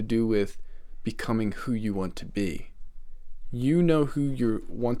everything to do with becoming who you want to be. You know who you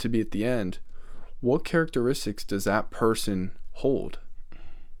want to be at the end. What characteristics does that person hold?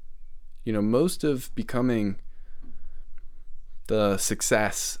 Most of becoming the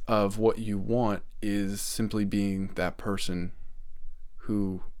success of what you want is simply being that person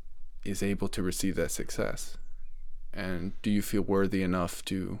who is able to receive that success. And do you feel worthy enough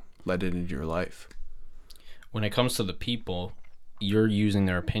to let it into your life? When it comes to the people, you're using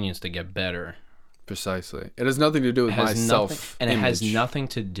their opinions to get better. Precisely. It has nothing to do with myself. And it has nothing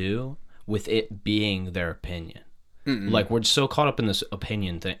to do with it being their opinion. Mm-mm. Like, we're so caught up in this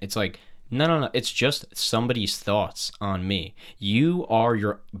opinion thing. It's like, no. It's just somebody's thoughts on me. You are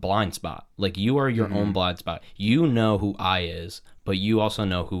your blind spot. Like, you are your own blind spot. You know who I is, but you also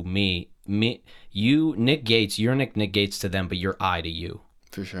know who me, you, Nick Gates, you're Nick Gates to them, but you're I to you.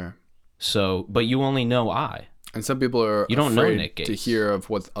 For sure. So, but you only know I. And some people are you don't afraid know Nick Gates. To hear of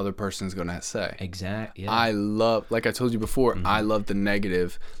what the other person's going to say. Exactly. Yeah. I love, like I told you before, I love the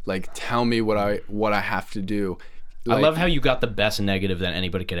negative. Like, tell me what I have to do. Like, I love how you got the best negative that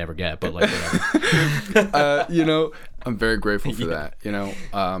anybody could ever get, but like whatever. I'm very grateful for that.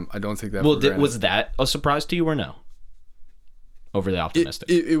 I don't take that. Well, was that a surprise to you or no? Overly optimistic.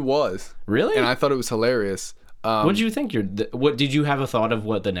 It was. Really? And I thought it was hilarious. What did you think? What did you have a thought of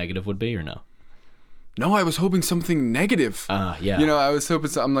what the negative would be or no? No, I was hoping something negative. Yeah. I was hoping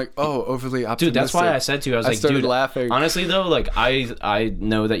I'm like, oh, overly optimistic. Dude, that's why I said to you, I was like, started dude, laughing. Honestly though, like I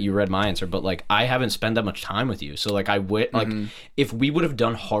know that you read my answer, but like I haven't spent that much time with you, so like if we would have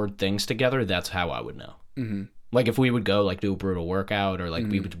done hard things together, that's how I would know. Mm-hmm. Like if we would go like do a brutal workout, or like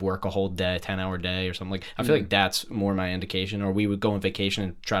we would work a whole day, 10-hour day or something. Like I feel like that's more my indication. Or we would go on vacation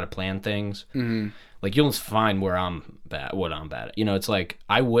and try to plan things. Mm-hmm. Like you'll find where I'm bad, what I'm bad at. It's like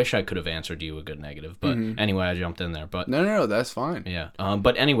I wish I could have answered you a good negative, but anyway, I jumped in there. But no, that's fine. Yeah.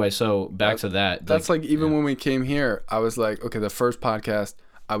 But anyway, so back to that. That's like even when we came here, I was like, okay, the first podcast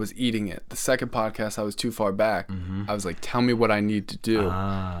I was eating it. The second podcast I was too far back. Mm-hmm. I was like, tell me what I need to do.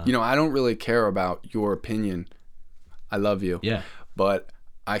 I don't really care about your opinion. I love you. Yeah. But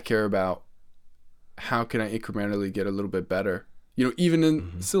I care about how can I incrementally get a little bit better. Even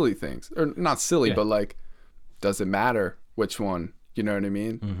in silly things, or not silly, but like, does it matter which one? You know what I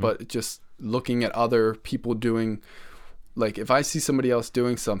mean? Mm-hmm. But just looking at other people doing, like, if I see somebody else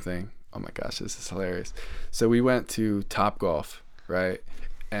doing something, oh my gosh, this is hilarious. So we went to Topgolf, right?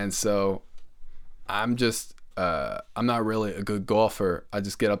 And so I'm not really a good golfer. I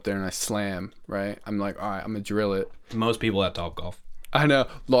just get up there and I slam, right? I'm like, all right, I'm gonna drill it. Most people at Topgolf. I know.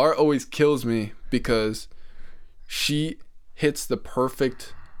 Laura always kills me because she hits the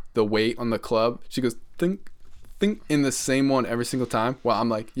weight on the club. She goes, think in the same one every single time. Well, I'm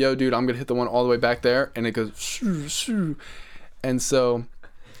like, yo, dude, I'm going to hit the one all the way back there. And it goes, shoo, shoo. And so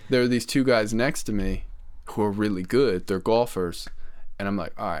there are these two guys next to me who are really good. They're golfers. And I'm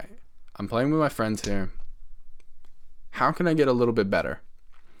like, all right, I'm playing with my friends here. How can I get a little bit better?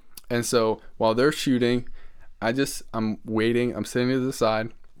 And so while they're shooting, I'm waiting. I'm sitting to the side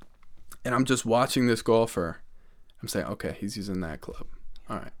and I'm just watching this golfer. I'm saying, okay, he's using that club.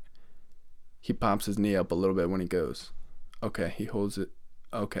 All right. He pops his knee up a little bit when he goes. Okay, he holds it.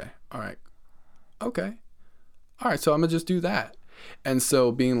 Okay, all right. Okay. All right, so I'm going to just do that. And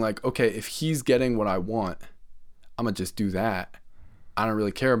so being like, okay, if he's getting what I want, I'm going to just do that. I don't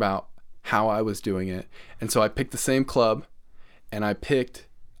really care about how I was doing it. And so I picked the same club, and I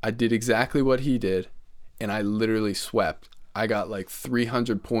did exactly what he did, and I literally swept. I got like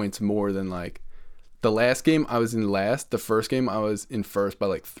 300 points more than like, the last game I was in last. The first game I was in first by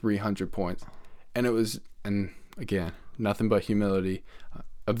like 300 points. And again, nothing but humility.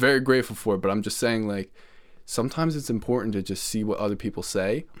 I'm very grateful for it, but I'm just saying, like, sometimes it's important to just see what other people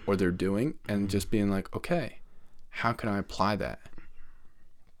say or they're doing and just being like, okay, how can I apply that?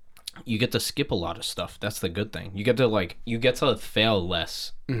 You get to skip a lot of stuff. That's the good thing. You get to fail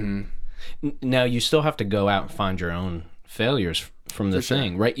less. Now you still have to go out and find your own failures from the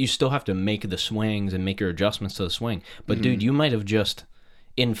thing, right? You still have to make the swings and make your adjustments to the swing. But dude, you might have just,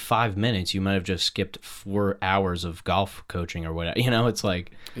 in 5 minutes, you might have just skipped 4 hours of golf coaching or whatever. It's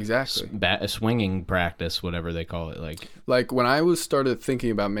like exactly swinging practice, whatever they call it. Like when I started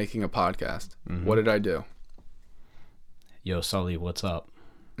thinking about making a podcast, what did I do? Yo, Sully, what's up?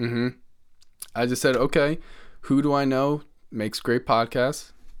 I just said, okay, who do I know makes great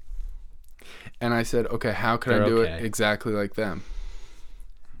podcasts? And I said, okay, how can I do it exactly like them?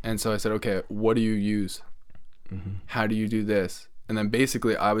 And so I said, okay, what do you use? How do you do this? And then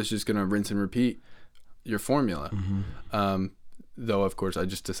basically I was just going to rinse and repeat your formula. Though, of course, I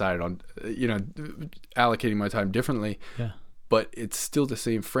just decided on, allocating my time differently. Yeah. But it's still the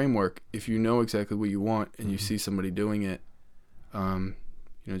same framework. If you know exactly what you want and you see somebody doing it,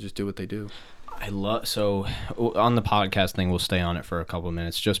 just do what they do. So on the podcast thing, we'll stay on it for a couple of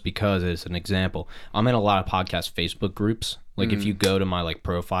minutes just because it's an example. I'm in a lot of podcast Facebook groups. Like if you go to my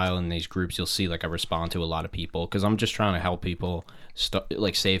profile in these groups, you'll see I respond to a lot of people because I'm just trying to help people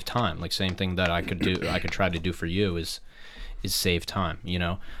save time. Like same thing that I could try to do for you is save time,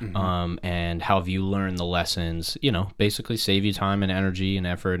 and how have you learned the lessons, basically save you time and energy and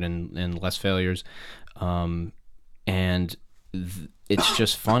effort and less failures. It's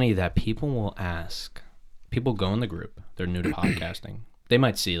just funny that people go in the group, they're new to podcasting. They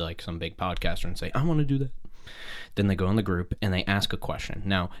might see some big podcaster and say, I want to do that. Then they go in the group and they ask a question.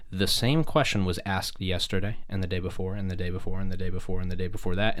 Now, the same question was asked yesterday and the day before and the day before and the day before and the day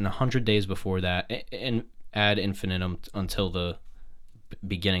before that and 100 days before that and ad infinitum until the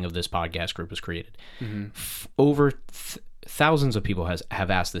beginning of this podcast group was created. Over thousands of people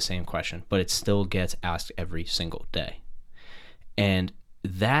have asked the same question, but it still gets asked every single day. And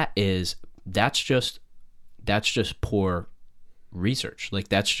that's just poor research.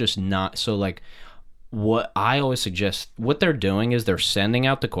 That's just not so. What I always suggest, what they're doing is they're sending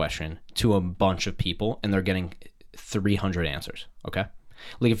out the question to a bunch of people and they're getting 300 answers. Okay,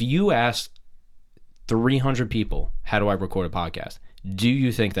 if you ask 300 people, how do I record a podcast? Do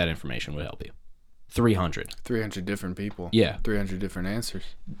you think that information would help you? 300 different people. Yeah, 300 different answers.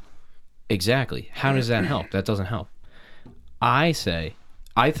 Exactly. How does that help? That doesn't help. I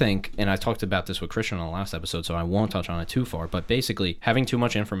think, and I talked about this with Christian on the last episode, so I won't touch on it too far, but basically having too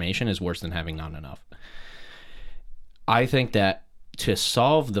much information is worse than having not enough. I think that to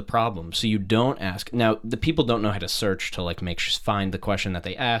solve the problem, so you don't ask, now the people don't know how to search to find the question that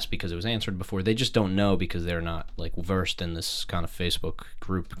they asked because it was answered before. They just don't know because they're not versed in this kind of Facebook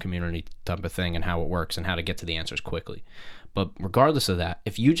group community type of thing and how it works and how to get to the answers quickly. But regardless of that,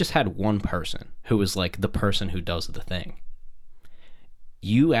 if you just had one person who was the person who does the thing,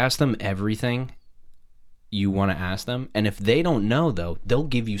 you ask them everything you want to ask them, and if they don't know, though, they'll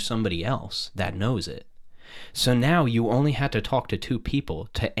give you somebody else that knows it. So now you only had to talk to 2 people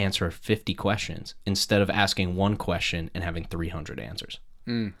to answer 50 questions instead of asking one question and having 300 answers.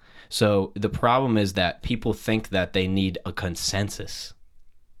 So the problem is that people think that they need a consensus.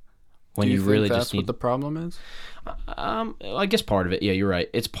 When you really that's what the problem is? I guess part of it. Yeah, you're right.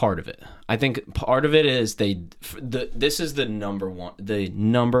 It's part of it. I think part of it is this is the number one. The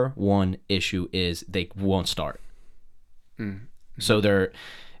number one issue is they won't start. So have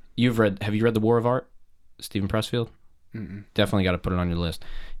you read The War of Art? Stephen Pressfield? Definitely got to put it on your list.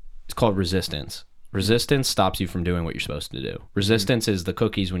 It's called Resistance. Resistance stops you from doing what you're supposed to do. Resistance is the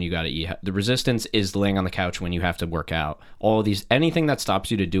cookies when you got to eat. The resistance is laying on the couch when you have to work out. Anything that stops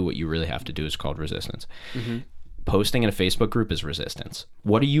you to do what you really have to do is called resistance. Posting in a Facebook group is resistance.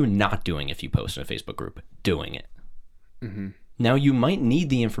 What are you not doing if you post in a Facebook group? Doing it. Now, you might need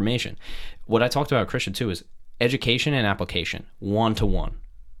the information. What I talked about, Christian, too, is education and application, 1-to-1.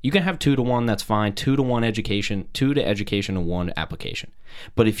 You can have 2-to-1, that's fine. 2-to-1 education, 2 to education and 1 application.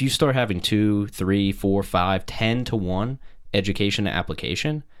 But if you start having 2, 3, 4, 5, 10-to-1 education and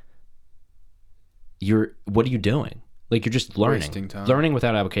application, what are you doing? You're just learning. Wasting time. Learning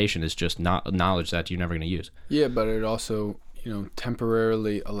without application is just not knowledge that you're never going to use. Yeah, but it also,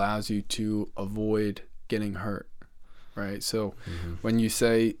 temporarily allows you to avoid getting hurt, right? So when you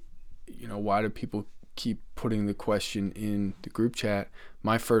say, why do people keep putting the question in the group chat?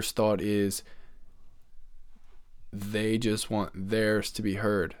 My first thought is they just want theirs to be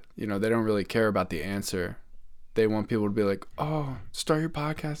heard. They don't really care about the answer. They want people to be like, oh, start your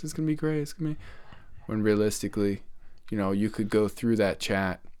podcast. It's going to be great. It's going to be... When realistically, you could go through that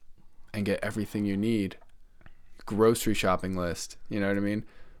chat and get everything you need grocery shopping list. You know what I mean?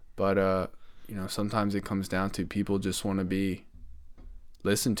 But you know, sometimes it comes down to people just want to be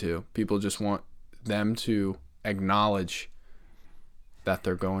listened to. People just want them to acknowledge that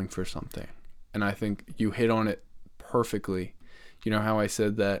they're going for something. And I think you hit on it perfectly. You know how I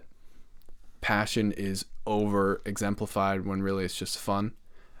said that passion is over exemplified when really it's just fun?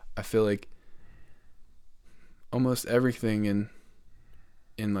 I feel like almost everything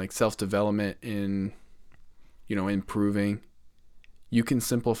in like self-development, in, you know, improving, you can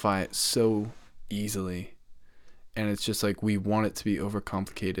simplify it so easily. And it's just like we want it to be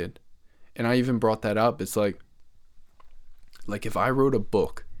overcomplicated. And I even brought that up. It's like if I wrote a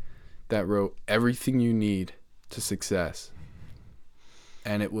book that wrote everything you need to success,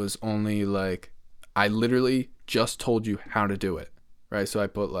 and it was only like, I literally just told you how to do it, right? So I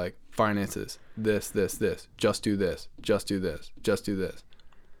put like finances, this, just do this, just do this, just do this.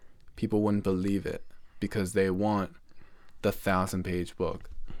 People wouldn't believe it because they want the 1,000-page book,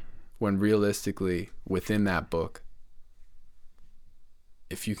 when realistically within that book,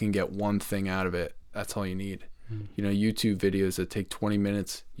 if you can get one thing out of it, that's all you need. You know, YouTube videos that take 20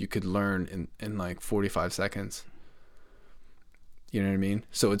 minutes, you could learn in like 45 seconds. You know what I mean?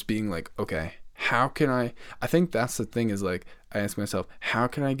 So it's being like, okay, how can I think that's the thing, is like, I ask myself, how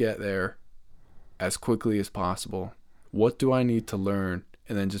can I get there as quickly as possible? What do I need to learn?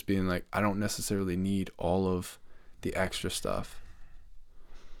 And then just being like, I don't necessarily need all of the extra stuff.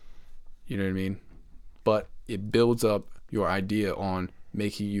 You know what I mean? But it builds up your idea on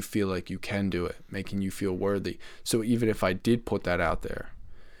making you feel like you can do it, making you feel worthy. So even if I did put that out there,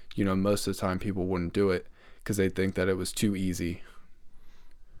 you know, most of the time people wouldn't do it because they think that it was too easy.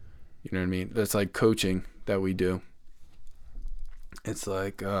 You know what I mean? That's like coaching that we do. It's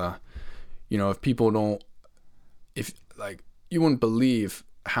like, you know, if people don't, if like, you wouldn't believe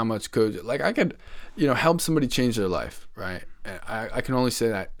how much coach, like I could, you know, help somebody change their life, right? And I can only say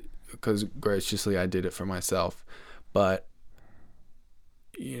that because graciously I did it for myself. But,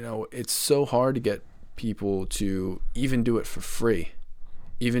 you know, it's so hard to get people to even do it for free,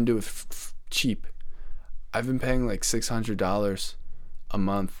 even do it cheap. I've been paying like $600 a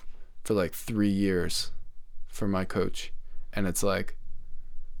month for like 3 years for my coach. And it's like,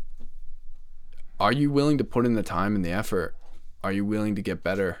 are you willing to put in the time and the effort? Are you willing to get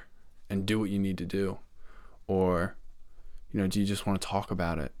better and do what you need to do? Or, you know, do you just want to talk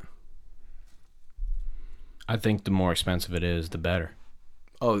about it? I think the more expensive it is, the better.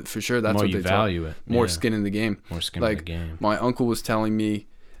 Oh, for sure. That's the more what you they value it. More skin in the game. More skin like, in the game. My uncle was telling me,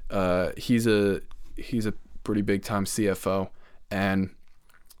 he's a pretty big time CFO, and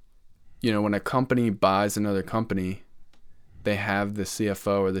you know, when a company buys another company, they have the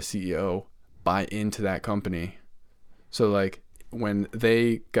CFO or the CEO buy into that company. So like when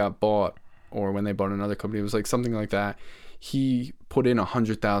they got bought, or when they bought another company, it was like something like that. He put in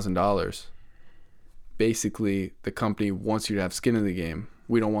 $100,000. Basically, the company wants you to have skin in the game.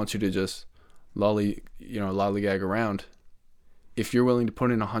 We don't want you to just lollygag around. If you're willing to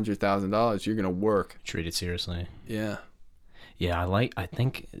put in $100,000, you're gonna work. Treat it seriously. Yeah. Yeah, I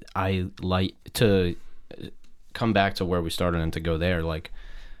think I like to come back to where we started and to go there. Like,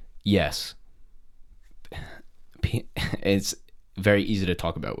 yes, it's very easy to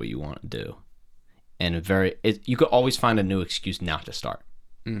talk about what you want to do, and you could always find a new excuse not to start.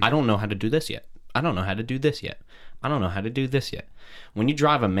 I don't know how to do this yet. I don't know how to do this yet. I don't know how to do this yet. When you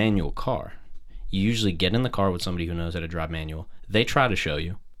drive a manual car, you usually get in the car with somebody who knows how to drive manual. They try to show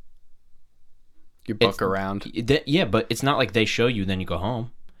you. You buck around. Yeah, but it's not like they show you, then you go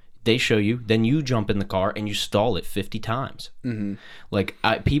home. They show you, then you jump in the car and you stall it 50 times. Mm-hmm. Like,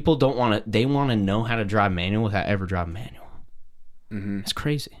 people don't want to, they want to know how to drive manual without ever driving manual. Mm-hmm. It's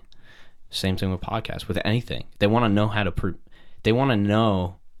crazy. Same thing with podcasts, with anything. They want to know how to, they want to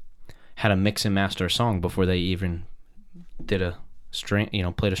know how to mix and master a song before they even did a string,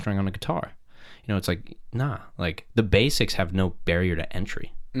 played a string on a guitar. It's like, nah, like the basics have no barrier to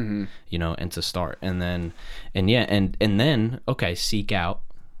entry, and to start. And then, okay, seek out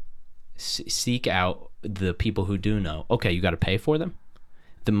the people who do know. Okay, you got to pay for them.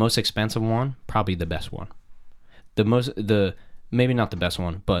 The most expensive one, probably the best one. Maybe not the best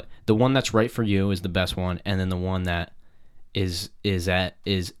one, but the one that's right for you is the best one. And then the one that it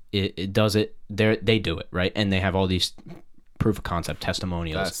does it, they do it, right? And they have all these proof of concept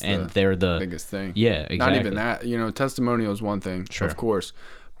testimonials. That's they're the biggest thing. Yeah, exactly. Not even that. Testimonial is one thing, sure, of course.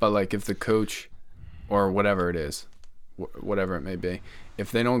 But like if the coach or whatever it is, whatever it may be,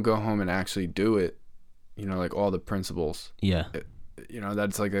 if they don't go home and actually do it, like all the principles. Yeah.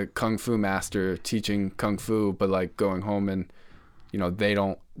 That's like a kung fu master teaching kung fu, but like going home and, they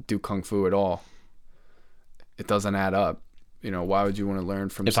don't do kung fu at all. it doesn't add up. Why would you want to learn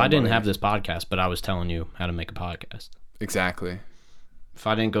from if somebody? I didn't have this podcast, but I was telling you how to make a podcast. Exactly. If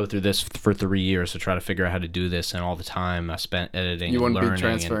I didn't go through this for 3 years to try to figure out how to do this and all the time I spent editing you and wouldn't learning. be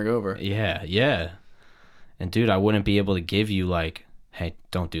transferring over. Yeah. And dude, I wouldn't be able to give you like, hey,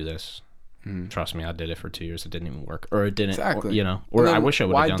 don't do this. Trust me, I did it for 2 years. It didn't even work. Or it didn't, exactly. Or I wish I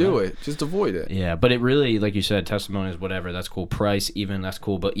would have done that. Why do it? Just avoid it. Yeah, but it really, like you said, testimonies, whatever, that's cool. Price, even, that's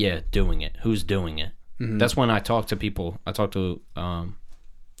cool. But yeah, doing it. Who's doing it? That's when I talk to people. I talked to a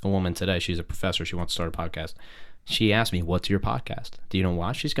woman today. She's a professor. She wants to start a podcast. She asked me, what's your podcast? Do you know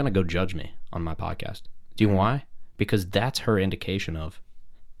why? She's going to go judge me on my podcast. Do you know why? Because that's her indication of,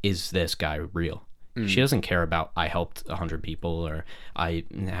 is this guy real? She doesn't care about I helped 100 people or I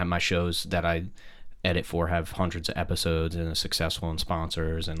have my shows that I edit for have hundreds of episodes and are successful and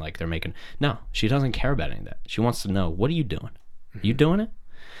sponsors and like they're making. No, she doesn't care about any of that. She wants to know, what are you doing? You doing it?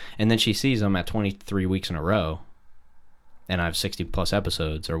 And then she sees I'm at 23 weeks in a row and I have 60 plus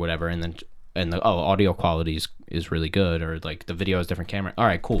episodes or whatever. And the audio quality is really good, or like the video has different camera. All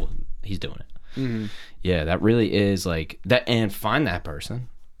right, cool. He's doing it. Yeah, that really is like that. And find that person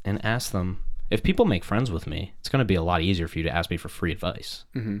and ask them. If people make friends with me, it's going to be a lot easier for you to ask me for free advice.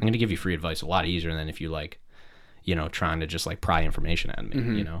 I'm going to give you free advice a lot easier than if you trying to just like pry information at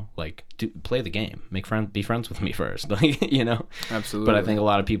me, like play the game, be friends with me first, Absolutely. But I think a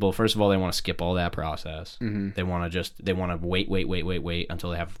lot of people, first of all, they want to skip all that process. They want to wait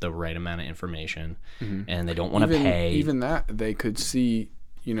until they have the right amount of information, and they don't want to pay. Even that, they could see,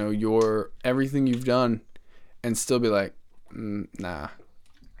 your everything you've done, and still be like, nah.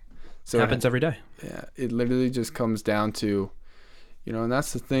 So happens every day. Yeah, it literally just comes down to, and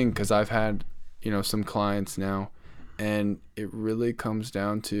that's the thing, because I've had, some clients now, and it really comes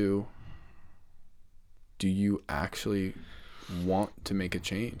down to, do you actually want to make a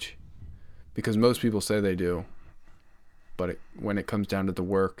change? Because most people say they do, but when it comes down to the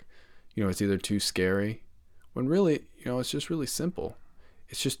work, it's either too scary, when really, it's just really simple.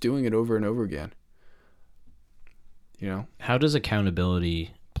 It's just doing it over and over again. How does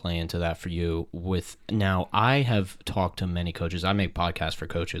accountability play into that for you? Now I have talked to many coaches. I make podcasts for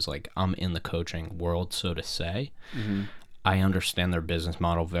coaches. Like, I'm in the coaching world, so to say. I understand their business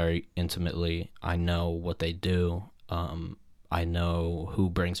model very intimately. I know what they do. I know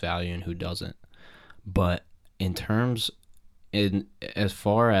who brings value and who doesn't. But as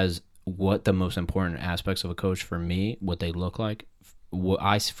far as what the most important aspects of a coach for me, what they look like,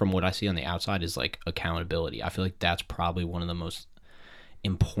 from what I see on the outside is like accountability. I feel like that's probably one of the most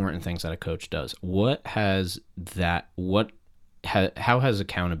important things that a coach does. How has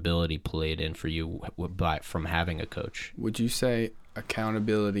accountability played in for you from having a coach? Would you say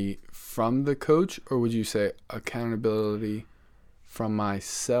accountability from the coach, or would you say accountability from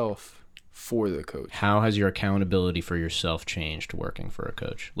myself for the coach? How has your accountability for yourself changed working for a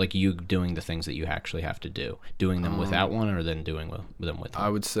coach? Like, you doing the things that you actually have to do, doing them without one, or then doing them with one? I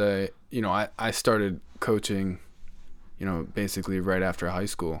would say, I started coaching basically right after high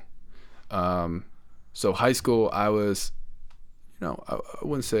school. So high school, I was, I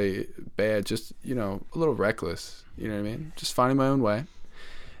wouldn't say bad, just, a little reckless, you know what I mean? Just finding my own way.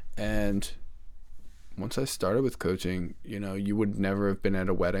 And once I started with coaching, you would never have been at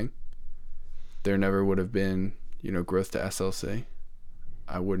a wedding. There never would have been, growth to SLC.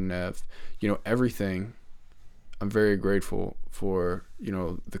 I wouldn't have, everything. I'm very grateful for,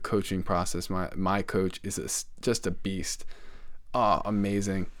 the coaching process. My coach is just a beast.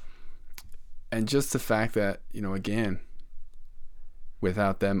 Amazing. And just the fact that, again,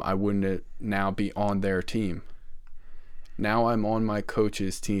 without them, I wouldn't now be on their team. Now I'm on my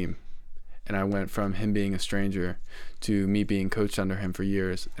coach's team. And I went from him being a stranger to me being coached under him for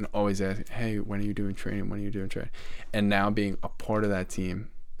years and always asking, hey, when are you doing training? When are you doing training? And now being a part of that team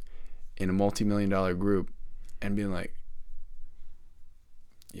in a multi-million-dollar group and being like,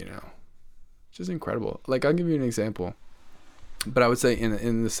 just incredible. Like, I'll give you an example. But I would say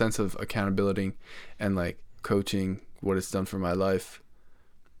in the sense of accountability and like coaching, what it's done for my life,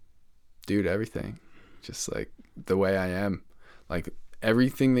 dude, everything. Just like the way I am. Like,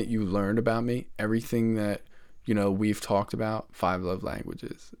 everything that you learned about me, everything that, we've talked about, 5 love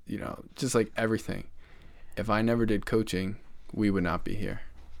languages, just like everything. If I never did coaching, we would not be here.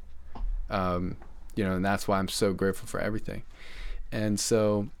 And that's why I'm so grateful for everything. And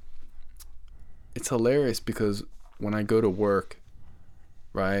so it's hilarious because when I go to work,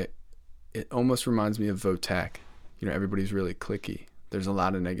 right, it almost reminds me of Votech. Everybody's really cliquey. There's a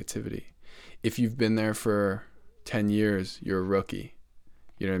lot of negativity. If you've been there for 10 years, you're a rookie.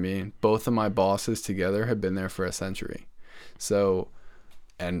 You know what I mean? Both of my bosses together have been there for a century. So,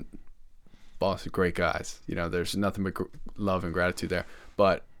 and boss, great guys. You know, there's nothing but love and gratitude there.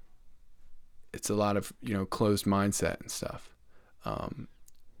 But it's a lot of, you know, closed mindset and stuff.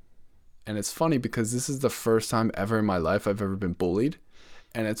 And it's funny because this is the first time ever in my life I've ever been bullied,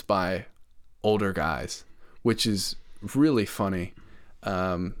 and it's by older guys, which is really funny.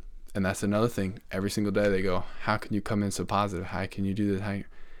 And that's another thing. Every single day they go, how can you come in so positive? How can you do this?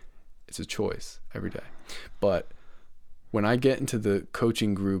 It's a choice every day. But when I get into the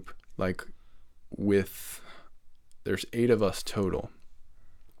coaching group, like there's 8 of us total.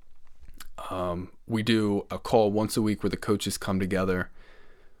 We do a call once a week where the coaches come together.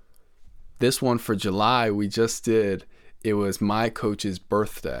 This one for July, we just did, it was my coach's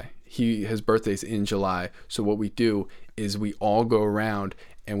birthday. His birthday's in July. So what we do is we all go around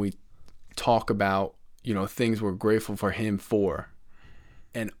and we talk about, you know, things we're grateful for him for.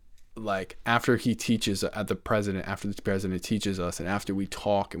 And like after he teaches after the president teaches us, and after we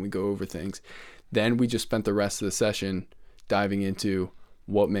talk and we go over things, then we just spent the rest of the session diving into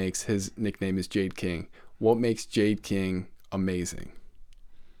what makes, his nickname is Jade King, what makes Jade King amazing,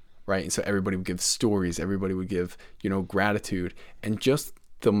 right? And so everybody would give stories, everybody would give, you know, gratitude, and just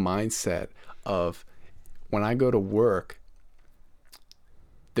the mindset of when I go to work,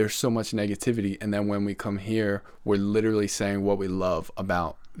 there's so much negativity, and then when we come here, we're literally saying what we love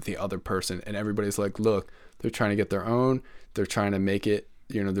about the other person, and everybody's like, look, they're trying to get their own, they're trying to make it,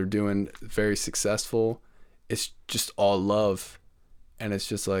 you know, they're doing very successful. It's just all love. And it's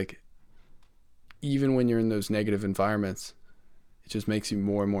just like, even when you're in those negative environments, it just makes you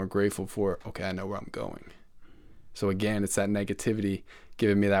more and more grateful for, okay, I know where I'm going. So again, it's that negativity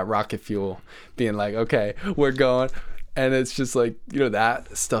giving me that rocket fuel, being like, okay, we're going. And it's just like, you know,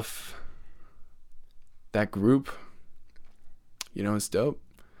 that stuff, that group, you know, it's dope.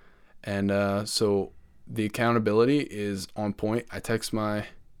 And so the accountability is on point. I text my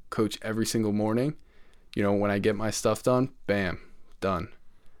coach every single morning. You know, when I get my stuff done, bam, done.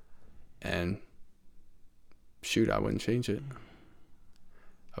 And shoot, I wouldn't change it.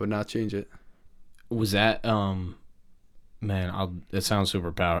 I would not change it. Was that man, it sounds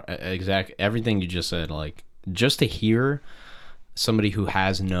super power exact everything you just said, like just to hear somebody who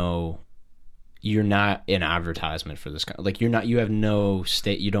has you're not an advertisement for this kind, like you have no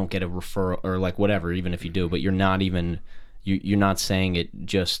state, you don't get a referral or like whatever, even if you do, but you're not even you're not saying it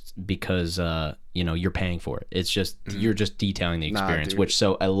just because you know, you're paying for it. It's just you're just detailing the experience, which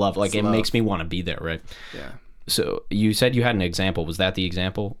so I love, like it makes me want to be there, right? Yeah. So you said you had an example. Was that the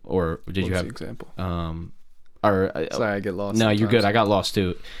example, or did you have the example? Sorry, I get lost. No, sometimes. You're good. I got lost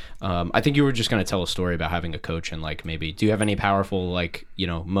too. I think you were just going to tell a story about having a coach, and like maybe do you have any powerful, like, you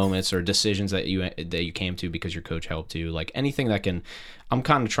know, moments or decisions that you came to because your coach helped you, like anything that can. I'm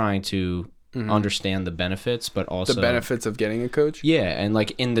kind of trying to understand the benefits, but also the benefits of getting a coach. Yeah, and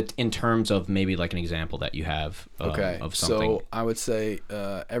like in terms of maybe like an example that you have of something. So I would say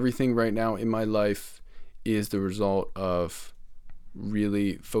everything right now in my life is the result of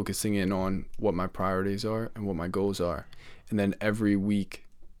really focusing in on what my priorities are and what my goals are, and then every week,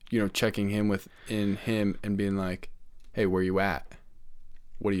 you know, checking in within him and being like, hey, where you at?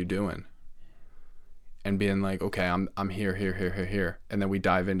 What are you doing? And being like, okay, I'm here, and then we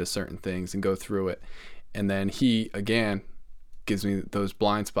dive into certain things and go through it, and then he again gives me those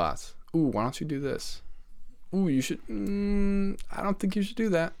blind spots. Ooh, why don't you do this? Ooh, you should. I don't think you should do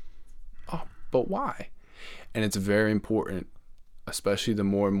that. Oh, but why? And it's very important, especially the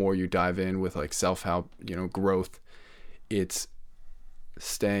more and more you dive in with like self-help, you know, growth. It's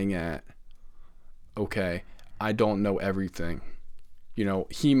staying at, okay, I don't know everything. You know,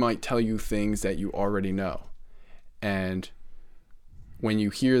 he might tell you things that you already know. And when you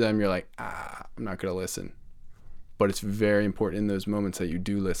hear them, you're like, I'm not going to listen. But it's very important in those moments that you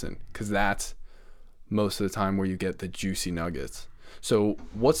do listen, because that's most of the time where you get the juicy nuggets. So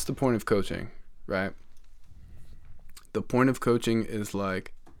what's the point of coaching, right? The point of coaching is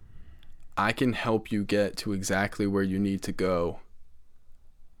like, I can help you get to exactly where you need to go.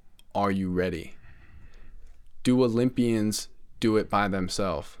 Are you ready? Do Olympians do it by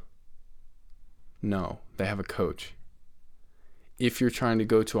themselves? No, they have a coach. If you're trying to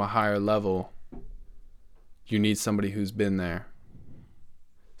go to a higher level, you need somebody who's been there,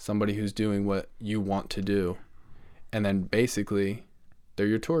 somebody who's doing what you want to do, and then basically they're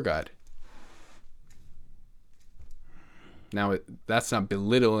your tour guide. Now, that's not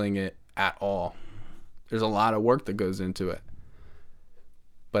belittling it at all. There's a lot of work that goes into it.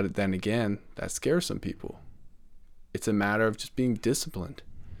 But then again, that scares some people. It's a matter of just being disciplined.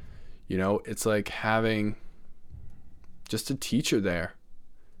 You know, it's like having just a teacher there,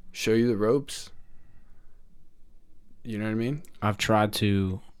 show you the ropes. You know what I mean? I've tried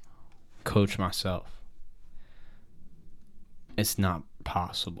to coach myself. It's not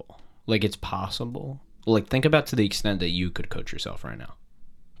possible. Like, it's possible. Like, think about to the extent that you could coach yourself right now.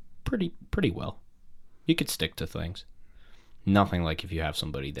 Pretty well. You could stick to things. Nothing like if you have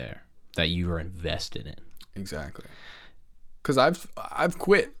somebody there that you are invested in. Exactly. Because I've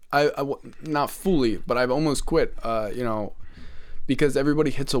quit. I not fully, but I've almost quit. Because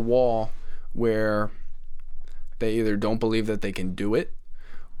everybody hits a wall where they either don't believe that they can do it,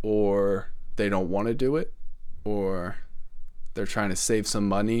 or they don't want to do it, or they're trying to save some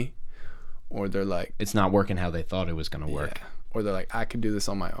money, or they're like, it's not working how they thought it was going to work. Yeah. Or they're like, I can do this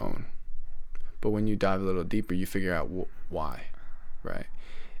on my own. But when you dive a little deeper, you figure out why, right?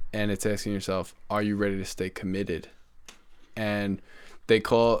 And it's asking yourself, are you ready to stay committed? And they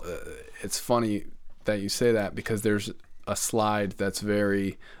call, it's funny that you say that, because there's a slide that's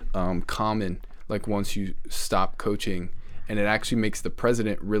very common, like once you stop coaching, and it actually makes the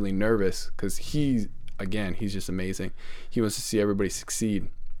president really nervous, because he's just amazing. He wants to see everybody succeed,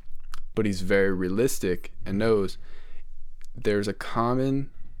 but he's very realistic and knows there's a common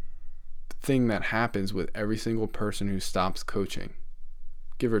thing that happens with every single person who stops coaching,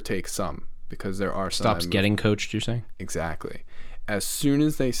 give or take some, because there are some stops getting coached, you're saying? Exactly. As soon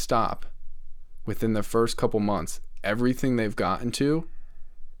as they stop, within the first couple months, everything they've gotten to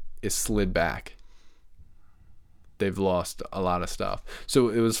is slid back. They've lost a lot of stuff. So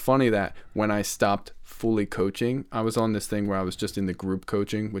it was funny that when I stopped fully coaching, I was on this thing where I was just in the group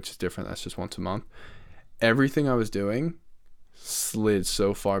coaching, which is different. That's just once a month. Everything I was doing slid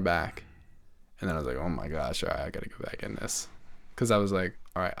so far back. And then I was like, oh my gosh, all right, I got to go back in this. Because I was like,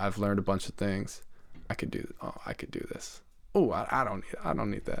 all right, I've learned a bunch of things. I could do this. Oh, I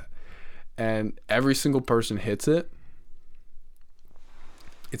don't need that. And every single person hits it.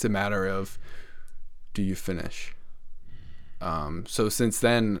 It's a matter of, do you finish? So since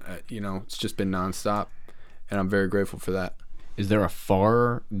then, it's just been nonstop, and I'm very grateful for that. Is there a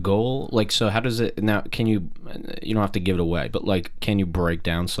far goal? Like, so how does it now? Can you don't have to give it away, but like, can you break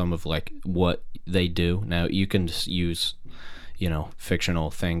down some of like what they do? Now you can just use, fictional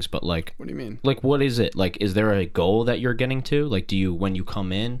things, but like, what do you mean? Like, what is it? Like, is there a goal that you're getting to? Like, when you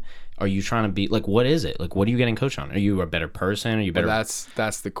come in, are you trying to be like, what is it? Like, what are you getting coached on? Are you a better person? Are you better? Well,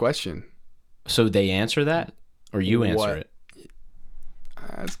 that's the question. So they answer that, or you answer it?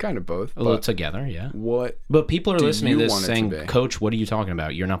 It's kind of both. A little together, yeah. What? But people are listening to this saying, "Coach, what are you talking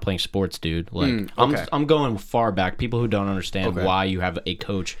about? You're not playing sports, dude." Like, okay. I'm going far back. People who don't understand why you have a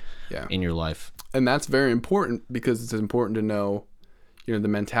coach in your life, and that's very important, because it's important to know, the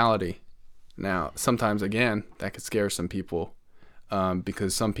mentality. Now, sometimes again, that could scare some people,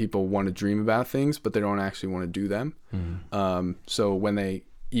 because some people want to dream about things, but they don't actually want to do them. Mm-hmm. So when they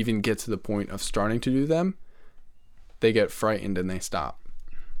even get to the point of starting to do them, they get frightened and they stop.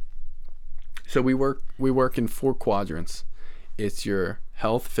 So we work in 4 quadrants. It's your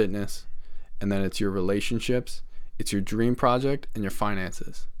health, fitness, and then it's your relationships, it's your dream project, and your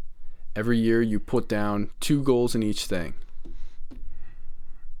finances. Every year you put down 2 goals in each thing.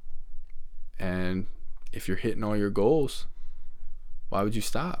 And if you're hitting all your goals, why would you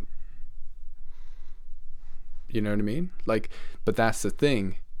stop? You know what I mean? Like, but that's the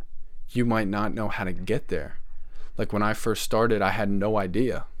thing. You might not know how to get there. Like when I first started, I had no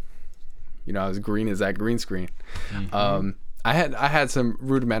idea. I was green as that green screen. Mm-hmm. I had some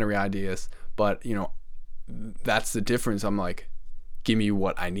rudimentary ideas, but that's the difference. I'm like, give me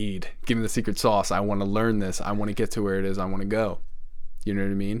what I need. Give me the secret sauce. I want to learn this. I want to get to where it is I want to go. You know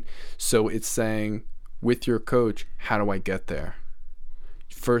what I mean? So it's saying, with your coach, how do I get there?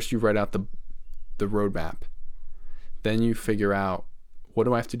 First, you write out the roadmap. Then you figure out, what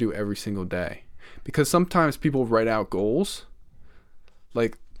do I have to do every single day? Because sometimes people write out goals.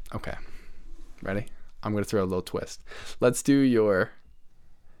 Like, okay, ready? I'm going to throw a little twist. Let's do your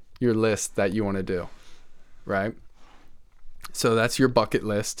list that you want to do, right? So that's your bucket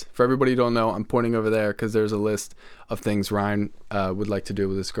list. For everybody who don't know, I'm pointing over there because there's a list of things Ryan would like to do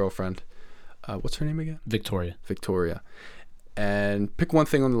with his girlfriend. What's her name again? Victoria. And pick one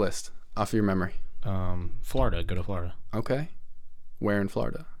thing on the list off of your memory. Florida. Go to Florida. Okay. Where in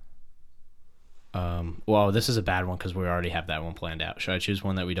Florida? Well, this is a bad one because we already have that one planned out. Should I choose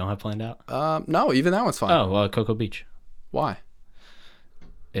one that we don't have planned out? No, even that one's fine. Oh, Cocoa Beach. Why?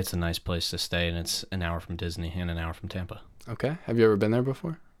 It's a nice place to stay, and it's an hour from Disney and an hour from Tampa. Okay. Have you ever been there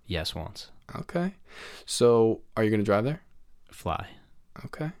before? Yes, once. Okay. So, are you going to drive there? Fly.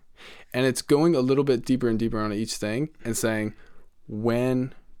 Okay. And it's going a little bit deeper and deeper on each thing and saying,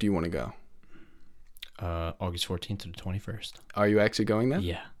 when do you want to go? August 14th to the 21st. Are you actually going there?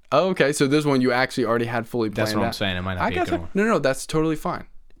 Yeah. Oh, okay. So this one you actually already had fully planned out. That's what I'm saying. It might not be a good one. No, that's totally fine.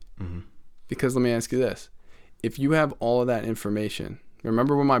 Mm-hmm. Because let me ask you this. If you have all of that information,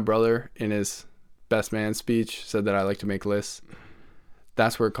 remember when my brother in his best man speech said that I like to make lists?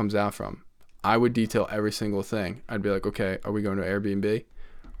 That's where it comes out from. I would detail every single thing. I'd be like, okay, are we going to Airbnb?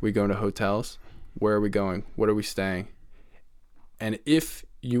 Are we going to hotels? Where are we going? What are we staying? And if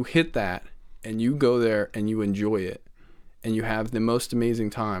you hit that and you go there and you enjoy it and you have the most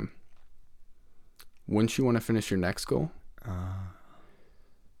amazing time, wouldn't you want to finish your next goal?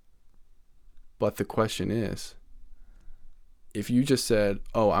 But the question is, if you just said,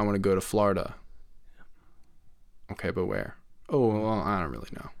 oh, I want to go to Florida. Okay, but where? Oh, well, I don't really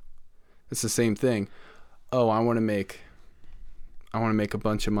know. It's the same thing. Oh, I want to make a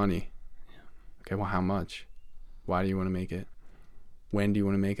bunch of money. Okay, well, how much? Why do you want to make it? When do you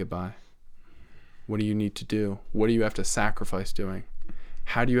want to make it by? What do you need to do? What do you have to sacrifice doing?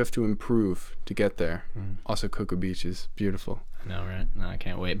 How do you have to improve to get there? Also, Cocoa Beach is beautiful. I know, right? No, I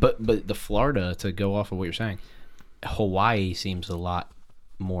can't wait. But the Florida, to go off of what you're saying, Hawaii seems a lot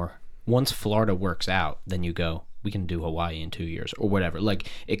more. Once Florida works out, then you go, we can do Hawaii in 2 years or whatever. Like,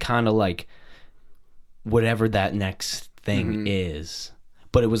 it kind of like whatever that next thing is.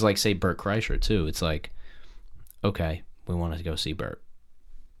 But it was like, say, Bert Kreischer, too. It's like, okay, we want to go see Bert.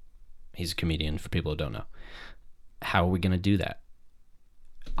 He's a comedian, for people who don't know. How are we going to do that?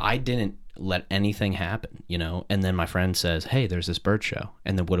 I didn't let anything happen, you know? And then my friend says, hey, there's this Bert show.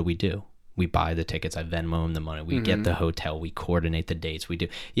 And then what do? We buy the tickets. I Venmo him the money. We get the hotel. We coordinate the dates. We do.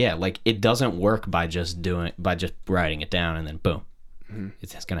 Yeah, like, it doesn't work by just writing it down and then boom.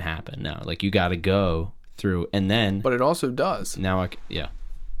 It's just going to happen. No, like, you got to go through and then. But it also does. Now, yeah.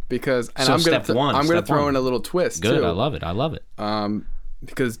 Because, and so I'm going to throw in a little twist, Good, too. I love it.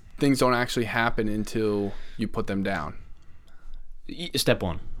 Because things don't actually happen until you put them down. Step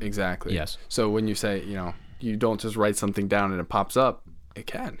one. Exactly. Yes. So when you say, you don't just write something down and it pops up, it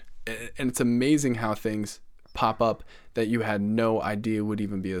can. And it's amazing how things pop up that you had no idea would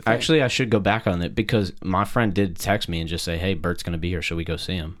even be a thing. Actually, I should go back on it because my friend did text me and just say, hey, Bert's going to be here. Should we go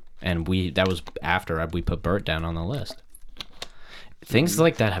see him? And that was after we put Bert down on the list. Things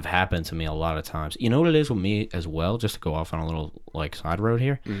like that have happened to me a lot of times. You know what it is with me as well, just to go off on a little like side road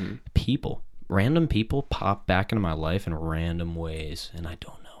here? Random people pop back into my life in random ways, and I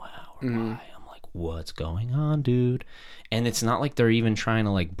don't know how or why. I'm like, what's going on, dude? And it's not like they're even trying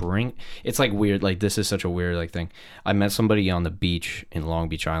to like it's like weird. Like, this is such a weird like thing. I met somebody on the beach in Long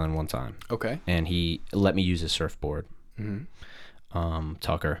Beach Island one time. Okay. And he let me use his surfboard.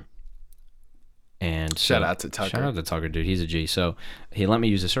 Tucker. And shout out to Tucker, dude. He's a G. So he let me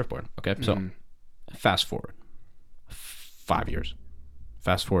use his surfboard. Okay. So fast forward 5 years.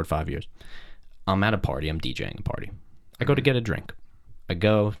 I'm at a party. I'm DJing a party. I go to get a drink. I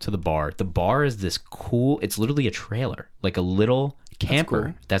go to the bar. The bar is this cool, it's literally a trailer, like a little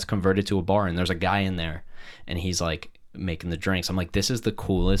camper that's converted to a bar. And there's a guy in there and he's like making the drinks. I'm like, this is the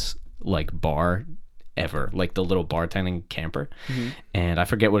coolest like bar ever, like the little bartending camper. And I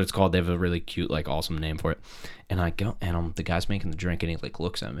forget what it's called. They have a really cute, like, awesome name for it. And I go, and the guy's making the drink, and he like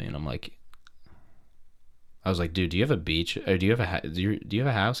looks at me, and I'm like, I was like, dude, do you have a beach, or do you have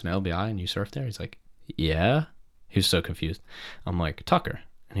a house in LBI and you surf there? He's like, yeah. He was so confused. I'm like, Tucker,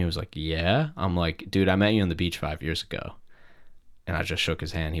 and he was like, yeah. I'm like, dude, I met you on the beach 5 years ago. And I just shook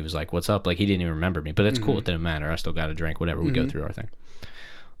his hand. He was like, what's up? Like, he didn't even remember me, but it's cool. It didn't matter. I still got a drink, whatever. We go through our thing.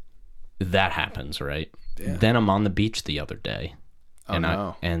 That happens, right? Yeah. Then I'm on the beach the other day.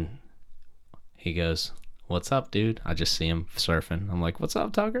 And he goes, what's up, dude? I just see him surfing. I'm like, what's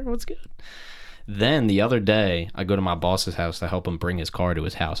up, Tucker? What's good? Then the other day, I go to my boss's house to help him bring his car to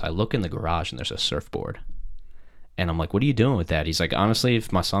his house. I look in the garage and there's a surfboard. And I'm like, what are you doing with that? He's like, honestly,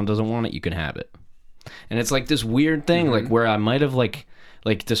 if my son doesn't want it, you can have it. And it's like this weird thing, like where I might have like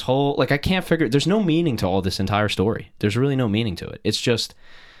this whole, like, I can't figure, there's no meaning to all this entire story. There's really no meaning to it. It's just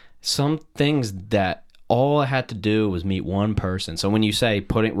some things that all I had to do was meet one person. So when you say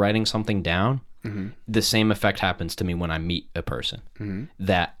writing something down, the same effect happens to me when I meet a person.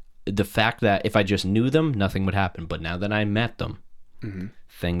 That the fact that if I just knew them, nothing would happen. But now that I met them,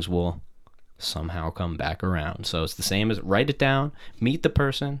 things will somehow come back around. So it's the same as write it down, meet the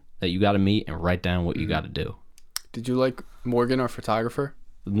person that you got to meet, and write down what you got to do. Did you like Morgan, our photographer?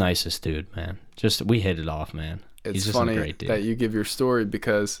 Nicest dude, man. Just, we hit it off, man. It's funny that you give your story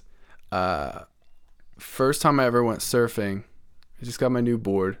because first time I ever went surfing, I just got my new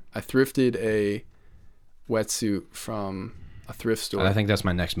board. I thrifted a wetsuit from a thrift store. I think that's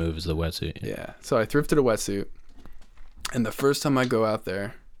my next move, is the wetsuit. Yeah. So I thrifted a wetsuit. And the first time I go out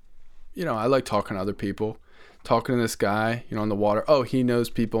there, I like talking to other people. Talking to this guy, on the water. Oh, he knows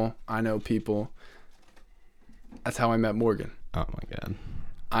people. I know people. That's how I met Morgan. Oh, my God.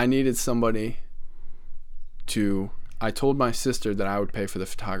 I needed somebody I told my sister that I would pay for the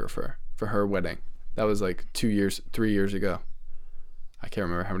photographer for her wedding. That was like 3 years ago. I can't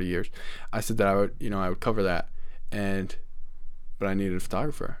remember how many years. I said that I would cover that. But I needed a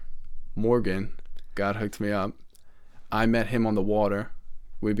photographer. Morgan, God hooked me up. I met him on the water.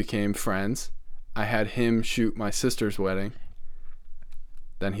 We became friends. I had him shoot my sister's wedding.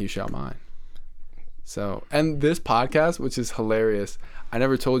 Then he shot mine. So, and this podcast, which is hilarious, I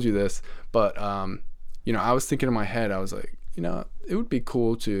never told you this, but, I was thinking in my head, I was like, it would be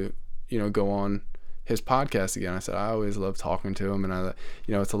cool to, go on his podcast again. I said, I always love talking to him, and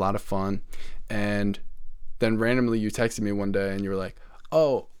it's a lot of fun. And then randomly you texted me one day and you were like,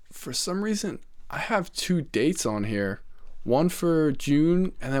 oh, for some reason I have 2 dates on here, one for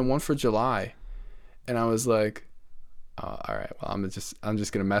June and then one for July. And I was like, all right, well, I'm just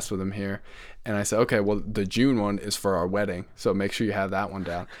going to mess with him here. And I said, okay, well, the June one is for our wedding, so make sure you have that one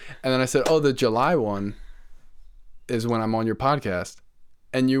down. And then I said, oh, the July one is when I'm on your podcast.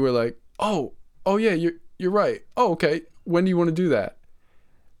 And you were like, oh yeah, you're right. Oh, okay. When do you want to do that?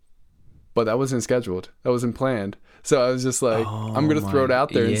 But that wasn't scheduled. That wasn't planned. So I was just like, I'm going to throw it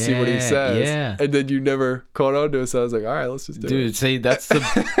out there and see what he says. Yeah. And then you never caught on to it. So I was like, all right, let's just do it. Dude, see, that's the...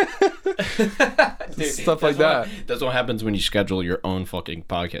 Dude, stuff like that. That's what happens when you schedule your own fucking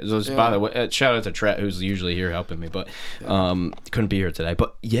podcast. So, by the way, shout out to Tret, who's usually here helping me, but couldn't be here today.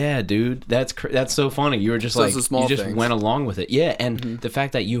 But yeah, dude, that's so funny. You were just like, you just went along with it. Yeah, and the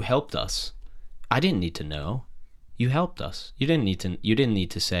fact that you helped us, I didn't need to know. You helped us. You didn't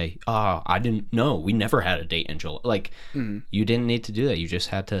need to say, I didn't know. We never had a date in July. Like, you didn't need to do that. You just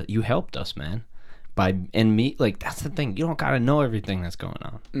had to. You helped us, man. That's the thing. You don't gotta know everything that's going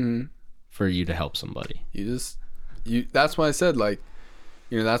on for you to help somebody. That's why I said, like,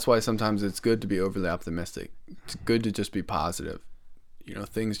 that's why sometimes it's good to be overly optimistic. It's good to just be positive.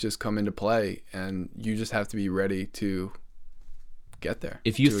 Things just come into play, and you just have to be ready to get there.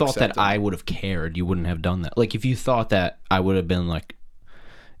 If you thought that I would have cared, you wouldn't have done that. Like, if you thought that I would have been like,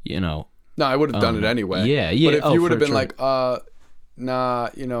 No, I would have done it anyway. Yeah. But if you would have been like, nah,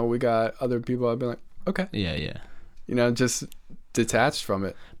 we got other people, I'd be like, okay. Yeah. Just detached from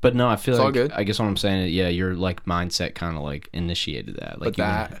it. But no, I feel it's like, all good. I guess what I'm saying is, your like mindset kind of like initiated that. Like,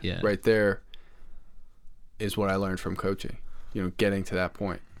 but that right there is what I learned from coaching, getting to that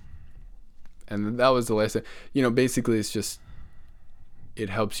point. And that was the last thing. Basically it's just, it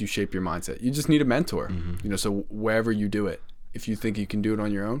helps you shape your mindset. You just need a mentor, so wherever you do it, if you think you can do it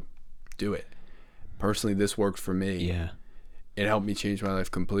on your own, do it. Personally, this worked for me. Yeah. It helped me change my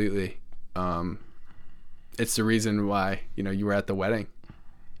life completely. It's the reason why, you were at the wedding.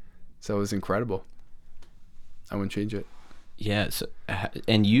 So it was incredible. I wouldn't change it. Yeah. So,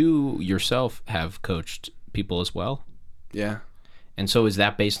 and you yourself have coached people as well? Yeah. And so is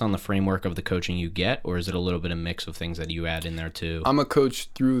that based on the framework of the coaching you get, or is it a little bit of mix of things that you add in there too? I'm a coach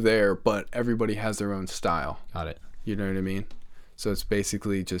through there, but everybody has their own style. Got it. You know what I mean? So it's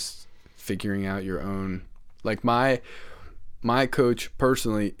basically just figuring out your own. Like my coach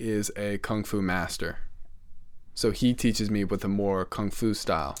personally is a Kung Fu master. So he teaches me with a more Kung Fu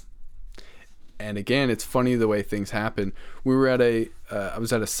style. And again, it's funny the way things happen. We were at I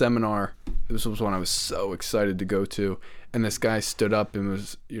was at a seminar. This was one I was so excited to go to. And this guy stood up and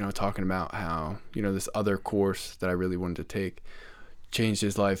was, talking about how, this other course that I really wanted to take changed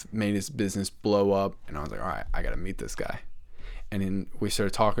his life, made his business blow up. And I was like, all right, I got to meet this guy. And then we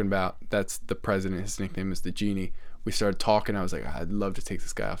started talking about, that's the president. His nickname is the Genie. We started talking. I was like, I'd love to take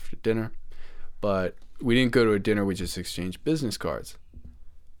this guy out for dinner. But we didn't go to a dinner. We just exchanged business cards.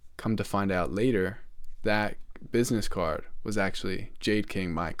 Come to find out later, that business card was actually Jade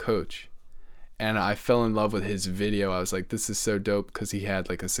King, my coach. And I fell in love with his video. I was like, this is so dope, because he had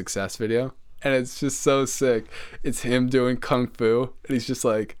like a success video. And it's just so sick. It's him doing Kung Fu. And he's just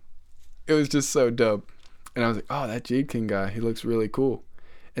like, it was just so dope. And I was like, oh, that Jade King guy, he looks really cool.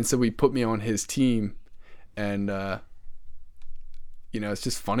 And so he put me on his team. And, it's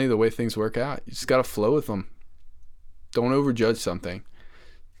just funny the way things work out. You just got to flow with them. Don't overjudge something.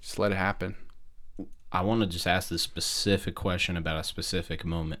 Just let it happen. I want to just ask this specific question about a specific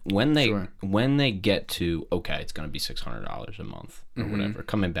moment. When they get to, okay, it's going to be $600 a month or whatever,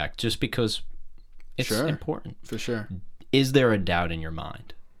 coming back, just because it's important. For sure. Is there a doubt in your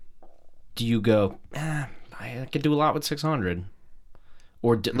mind? Do you go, I could do a lot with 600?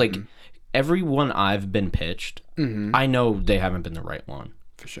 Or like everyone I've been pitched, I know they haven't been the right one.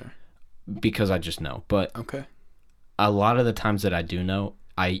 For sure. Because I just know. But okay. A lot of the times that I do know,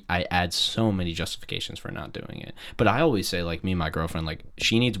 I add so many justifications for not doing it. But I always say, like, me and my girlfriend, like,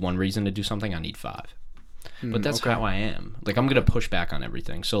 she needs one reason to do something, I need 5. But that's how I am. Like, I'm going to push back on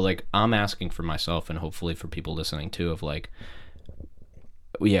everything. So, like, I'm asking for myself and hopefully for people listening, too, of, like,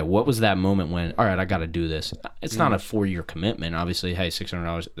 yeah, what was that moment when, all right, I got to do this? It's not a 4-year commitment. Obviously, hey,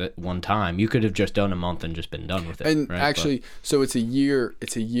 $600 at one time. You could have just done a month and just been done with it. And right? actually, so it's a year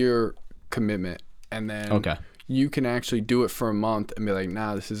commitment. And then you can actually do it for a month and be like,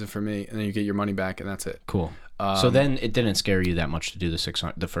 nah, this isn't for me. And then you get your money back and that's it. Cool. So then it didn't scare you that much to do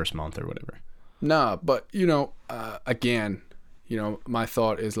the first month or whatever. Nah, but, again, my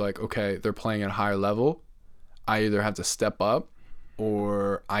thought is like, okay, they're playing at a higher level. I either have to step up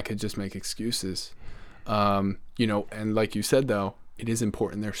or I could just make excuses. And like you said, though, it is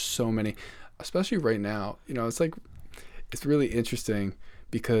important. There's so many, especially right now, it's like, it's really interesting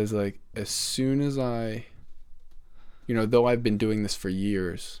because, like, as soon as I, though I've been doing this for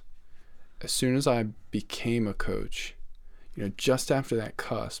years, as soon as I became a coach, just after that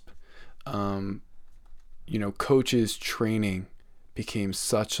cusp, coaches training became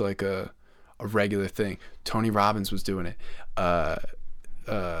such like a regular thing. Tony Robbins was doing it.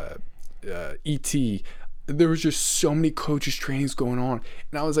 E.T. There was just so many coaches trainings going on.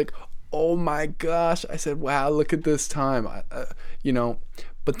 And I was like, oh my gosh. I said, wow, look at this time.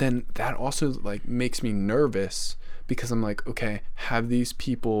 But then that also like makes me nervous because I'm like, okay, have these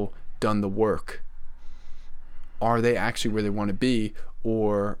people done the work? Are they actually where they want to be,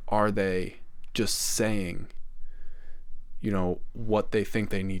 or are they just saying, what they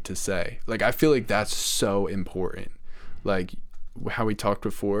think they need to say? Like, I feel like that's so important. Like how we talked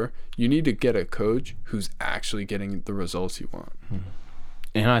before, you need to get a coach who's actually getting the results you want.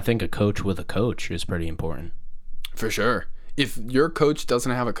 And I think a coach with a coach is pretty important. For sure. If your coach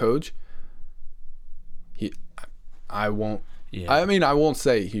doesn't have a coach, I won't. Yeah. I mean, I won't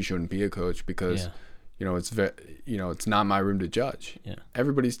say he shouldn't be a coach because, it's not my room to judge. Yeah.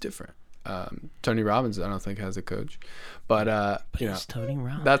 Everybody's different. Tony Robbins, I don't think has a coach, but he's Tony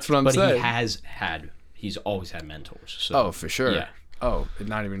Robbins. That's what I'm saying. But he's always had mentors. So. Oh, for sure. Yeah. Oh,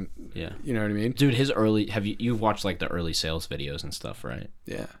 not even. Yeah. You know what I mean, dude? You've watched like the early sales videos and stuff, right?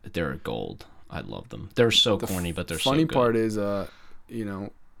 Yeah. They're gold. I love them. They're so corny, but they're so good. Funny part is,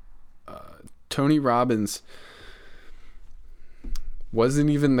 Tony Robbins wasn't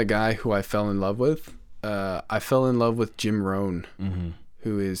even the guy who I fell in love with. I fell in love with Jim Rohn,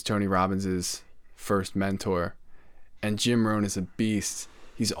 who is Tony Robbins' first mentor. And Jim Rohn is a beast.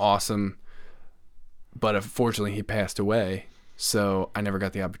 He's awesome. But unfortunately, he passed away. So I never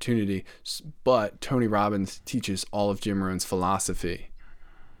got the opportunity. But Tony Robbins teaches all of Jim Rohn's philosophy.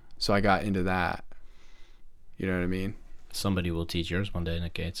 So I got into that. You know what I mean? Somebody will teach yours one day,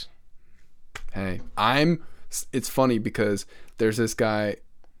 Nick Gates. Hey, it's funny because there's this guy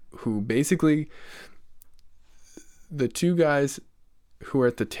who basically, the two guys who are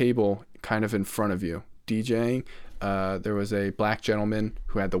at the table kind of in front of you DJing, there was a black gentleman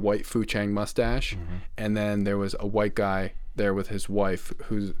who had the white Fu Chang mustache, and then there was a white guy there with his wife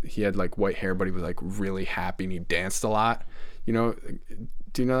he had like white hair, but he was like really happy and he danced a lot. Do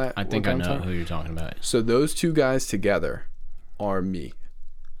you know that? I think I know who you're talking about. So those two guys together are me.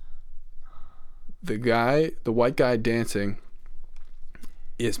 The white guy dancing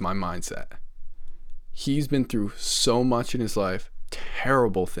is my mindset. He's been through so much in his life,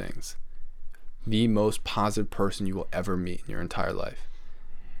 terrible things. The most positive person you will ever meet in your entire life.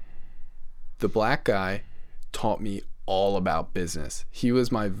 The black guy taught me all about business. He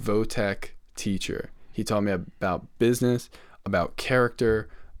was my Votech teacher. He taught me about business, about character,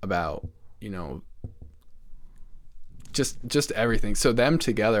 about, just everything. So them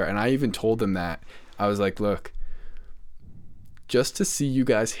together, and I even told them that. I was like, look, just to see you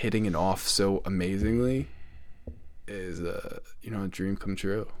guys hitting it off so amazingly is a dream come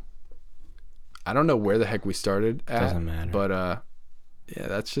true. I don't know where the heck we started at. Doesn't matter. But yeah,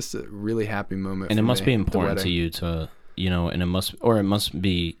 that's just a really happy moment. And it must be important to you to, and it must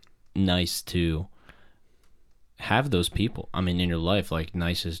be nice to have those people. I mean, in your life, like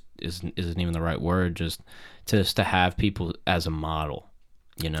nice isn't even the right word. Just to have people as a model,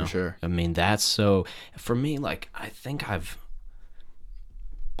 For sure. I mean, that's so, for me, like, I think I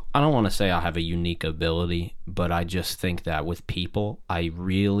don't want to say I have a unique ability, but I just think that with people, I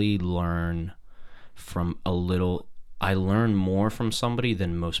really learn I learn more from somebody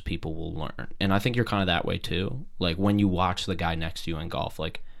than most people will learn. And I think you're kind of that way too. Like when you watch the guy next to you in golf,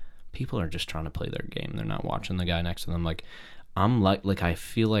 like people are just trying to play their game. They're not watching the guy next to them. Like I'm like I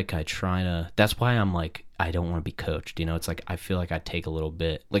feel like I try to, that's why I'm like, I don't want to be coached. It's like, I feel like I take a little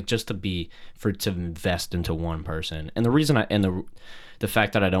bit, like just to invest into one person. And the reason the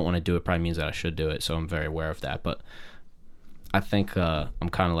fact that I don't want to do it probably means that I should do it. So I'm very aware of that. But I think I'm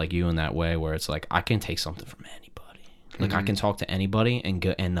kind of like you in that way where it's like I can take something from anybody. Like I can talk to anybody and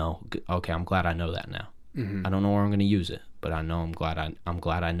go and know. Okay, I'm glad I know that now. I don't know where I'm going to use it, but I know I'm glad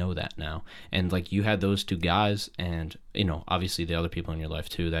I know that now. And like you had those two guys, and you know, obviously the other people in your life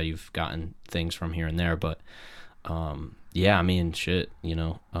too that you've gotten things from here and there. But yeah, I mean, shit, you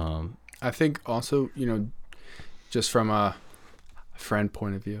know. I think also, you know, just from a friend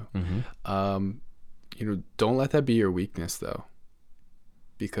point of view, you know, don't let that be your weakness though,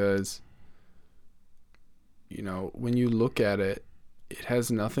 because you know, when you look at it, it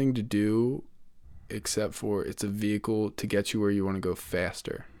has nothing to do except for it's a vehicle to get you where you want to go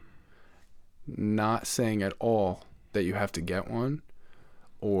faster. Not saying at all that you have to get one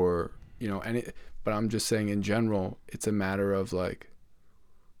or, you know, but I'm just saying in general, it's a matter of like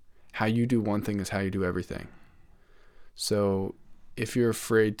how you do one thing is how you do everything. So if you're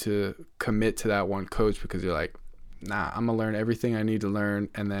afraid to commit to that one coach because you're like, nah, I'm going to learn everything I need to learn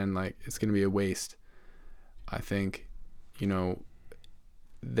and then like it's going to be a waste. I think, you know,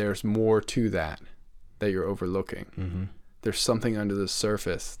 there's more to that you're overlooking. There's something under the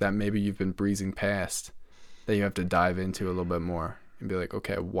surface that maybe you've been breezing past that you have to dive into a little bit more and be like,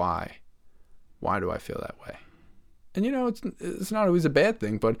 okay, why do I feel that way? And you know, it's not always a bad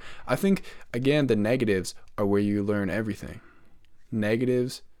thing, but I think again, the negatives are where you learn everything.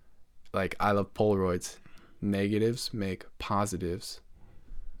 Negatives, like I love Polaroids. Negatives make positives.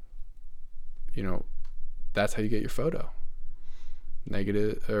 You know, that's how you get your photo.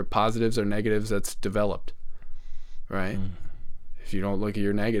 Negative or positives or negatives that's developed, right? If you don't look at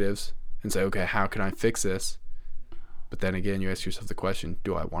your negatives and say, okay, how can I fix this? But then again, you ask yourself the question,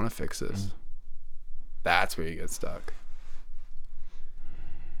 do I want to fix this? That's where you get stuck.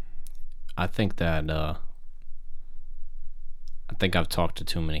 I think that I think I've talked to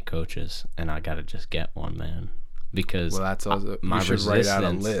too many coaches and I gotta just get one, man, because well, that's also my you should resistance. write out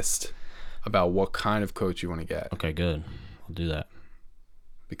a list about what kind of coach you want to get. Okay, good, I'll do that.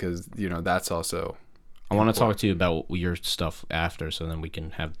 Because, you know, that's also I want to talk to you about your stuff after, so then we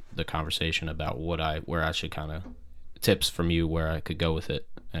can have the conversation about where I should kind of tips from you where I could go with it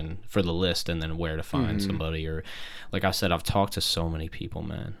and for the list, and then where to find somebody. Or like I said, I've talked to so many people,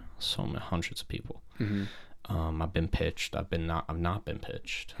 man, so many hundreds of people. I've been pitched. I've not been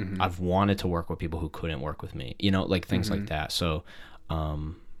pitched. I've wanted to work with people who couldn't work with me, you know, like things like that. So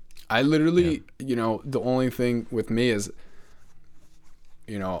I literally, you know, the only thing with me is,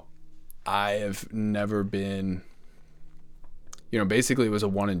 you know, I have never been, you know, basically it was a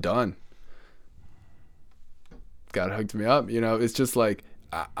one and done. God hooked me up, you know. It's just like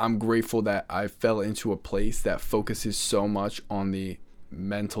I'm grateful that I fell into a place that focuses so much on the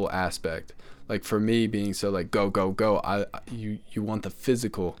mental aspect. Like for me being so like go, you want the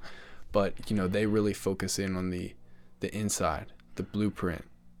physical, but you know, they really focus in on the inside, the blueprint,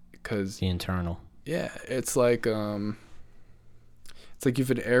 because the internal. Yeah, it's like you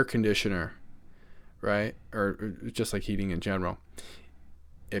have an air conditioner, right? Or just like heating in general.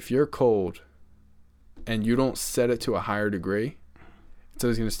 If you're cold and you don't set it to a higher degree, it's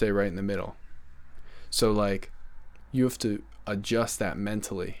always going to stay right in the middle. So like you have to adjust that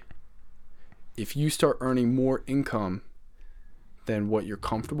mentally. If you start earning more income than what you're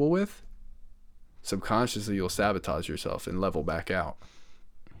comfortable with, subconsciously you'll sabotage yourself and level back out.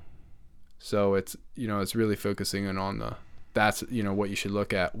 So it's, you know, it's really focusing in on that's, you know, what you should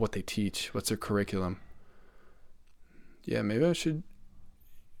look at, what they teach, what's their curriculum. Yeah, maybe I should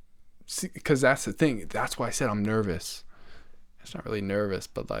see, because that's the thing. That's why I said I'm nervous. It's not really nervous,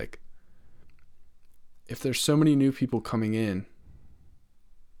 but like, if there's so many new people coming in,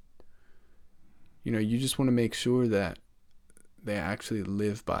 you know, you just want to make sure that they actually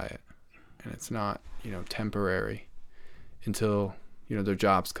live by it. And it's not, you know, temporary until, you know, their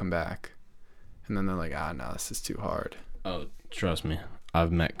jobs come back. And then they're like, no, this is too hard. Oh, trust me.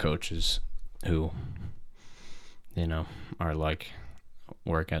 I've met coaches who, you know, are like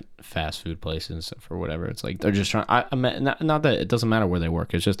work at fast food places for whatever. It's like they're just trying. I met, not that it doesn't matter where they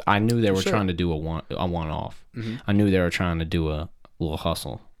work. It's just I knew they were trying to do a one-off. I knew they were trying to do a little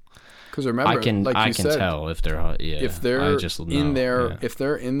hustle. Because remember, I can said, tell if they're if they're if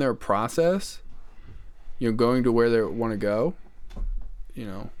they're in their process, you know, going to where they want to go, you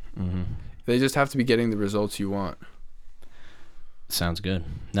know, they just have to be getting the results you want. Sounds good.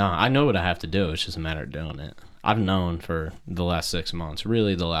 No, I know what I have to do. It's just a matter of doing it. I've known for the last 6 months,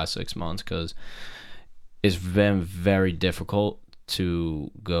 really the last 6 months, because it's been very difficult to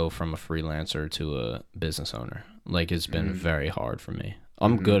go from a freelancer to a business owner. Like it's been very hard for me.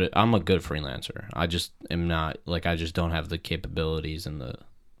 I'm a good freelancer. I just am not, like, I just don't have the capabilities and the,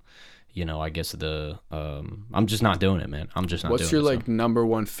 I guess I'm just not doing it, man. I'm just not doing it. What's your like number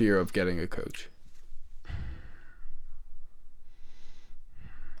one fear of getting a coach?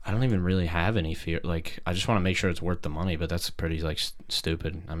 I don't even really have any fear. Like, I just want to make sure it's worth the money, but that's pretty like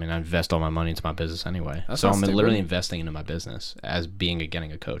stupid. I mean, I invest all my money into my business anyway, so I'm literally investing into my business as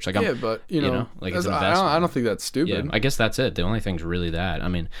getting a coach. Like, but like it's an investment. I don't think that's stupid. Yeah, I guess that's it. The only thing's really that. I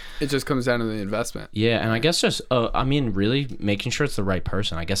mean, it just comes down to the investment. Yeah, and I guess just really making sure it's the right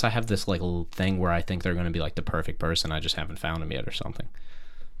person. I guess I have this like little thing where I think they're going to be like the perfect person. I just haven't found them yet or something.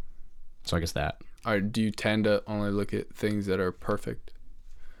 So I guess that. All right. Do you tend to only look at things that are perfect?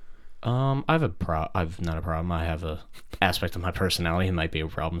 I've not a problem. I have a aspect of my personality. It might be a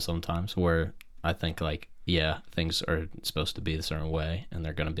problem sometimes where I think like, yeah, things are supposed to be a certain way and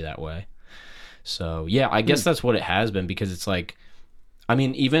they're going to be that way. So yeah, I guess that's what it has been, because it's like, I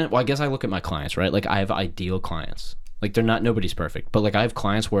mean, I guess I look at my clients, right? Like I have ideal clients. Like nobody's perfect, but like I have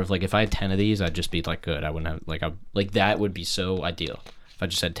clients where if I had 10 of these, I'd just be like good. I wouldn't have like that would be so ideal. I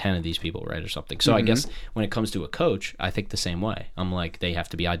just had 10 of these people, right, or something. So I guess when it comes to a coach, I think the same way. I'm like, they have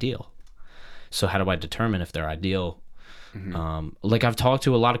to be ideal. So how do I determine if they're ideal? Like I've talked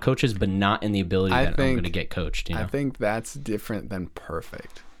to a lot of coaches, but not in the ability that I'm going to get coached. I think that's different than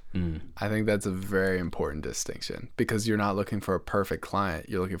perfect. I think that's a very important distinction, because you're not looking for a perfect client.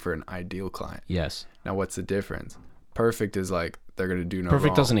 You're looking for an ideal client. Yes. Now, what's the difference? Perfect is like they're going to do no perfect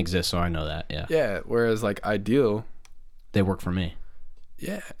wrong. Doesn't exist, so I know that. Yeah. Yeah. Whereas like ideal, they work for me.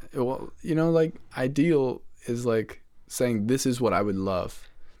 Yeah. Well, like ideal is like saying this is what I would love.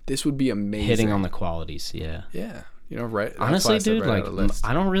 This would be amazing. Hitting on the qualities. Yeah. Yeah. Right. Honestly, dude, like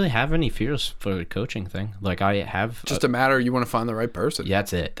I don't really have any fears for the coaching thing. Like I have just a matter you want to find the right person. Yeah,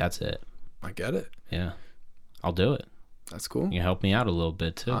 that's it. I get it. Yeah. I'll do it. That's cool. You help me out a little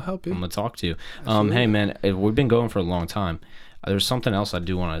bit too. I'll help you. I'm gonna talk to you. Hey man, we've been going for a long time. There's something else I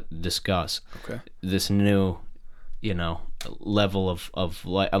do want to discuss. Okay. This new, level of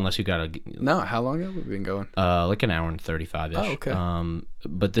like, unless you got No, how long have we been going? Like an hour and 35-ish. Oh, okay.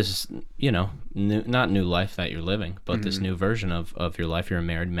 But this is, not new life that you're living, but this new version of your life. You're a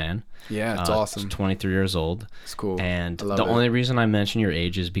married man. Yeah, it's awesome. 23 years old. It's cool. And the only reason I mention your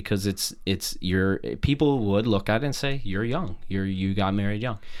age is because people would look at it and say you're young. You got married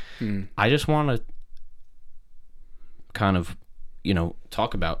young. I just want to kind of,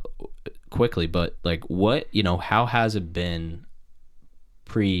 talk about quickly, but like what, how has it been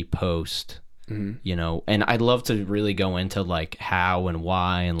pre-post, and I'd love to really go into like how and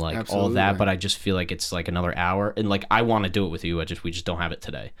why and like all that, but I just feel like it's like another hour, and like I want to do it with you. We just don't have it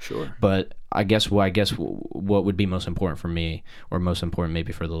today. Sure. But I guess what would be most important for me, or most important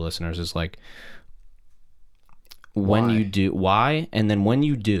maybe for the listeners, is like when you do why, and then when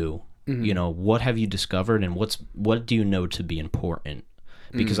you do, what have you discovered, and what do you know to be important?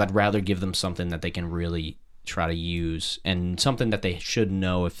 Because I'd rather give them something that they can really try to use, and something that they should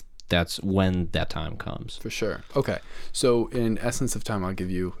know if that's when that time comes. For sure. Okay. So in essence of time, I'll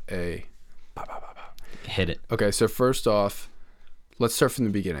give you a... Hit it. Okay. So first off, let's start from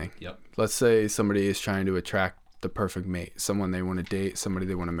the beginning. Yep. Let's say somebody is trying to attract the perfect mate, someone they want to date, somebody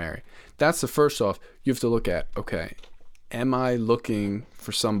they want to marry. That's the first off. You have to look at, okay, am I looking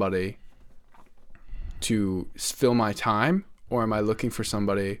for somebody to fill my time, or am I looking for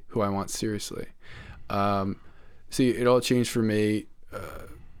somebody who I want seriously? See, it all changed for me.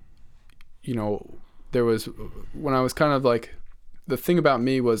 There was, when I was kind of like, the thing about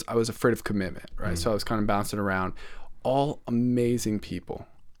me was I was afraid of commitment, right? So I was kind of bouncing around, all amazing people.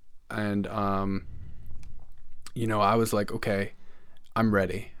 And, I was like, okay, I'm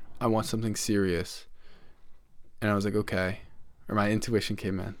ready. I want something serious. And I was like, okay. Or my intuition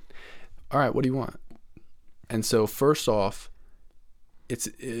came in. All right, what do you want? And so first off, it's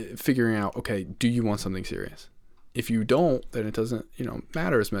figuring out, okay, do you want something serious? If you don't, then it doesn't,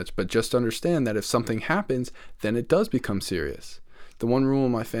 matter as much. But just understand that if something happens, then it does become serious. The one rule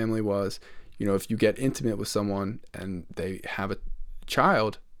in my family was, if you get intimate with someone and they have a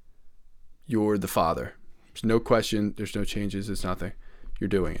child, you're the father. There's no question. There's no changes. There's nothing. You're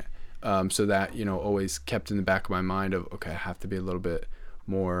doing it. So that, always kept in the back of my mind of, okay, I have to be a little bit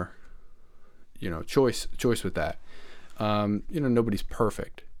more, choice with that. Nobody's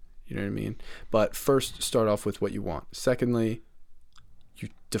perfect. You know what I mean? But first, start off with what you want. Secondly, you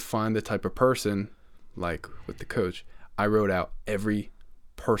define the type of person, like with the coach. I wrote out every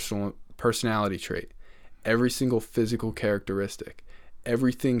personality trait, every single physical characteristic,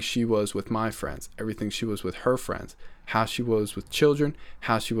 everything she was with my friends, everything she was with her friends, how she was with children,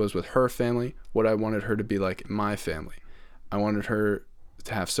 how she was with her family, what I wanted her to be like in my family. I wanted her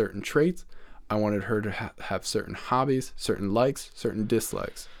to have certain traits. I wanted her to have certain hobbies, certain likes, certain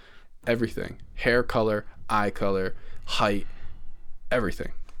dislikes. everything. Hair color, eye color, height,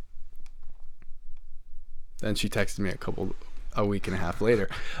 everything. Then she texted me a week and a half later.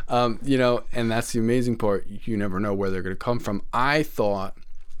 You know, and that's the amazing part. You never know where they're going to come from. I thought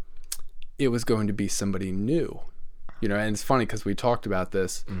it was going to be somebody new, you know, and it's funny because we talked about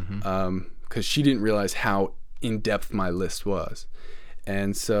this because she didn't realize how in-depth my list was.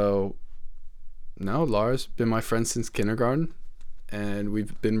 And so, no, Laura's been my friend since kindergarten, and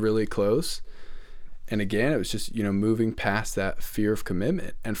we've been really close. And again, it was just, you know, moving past that fear of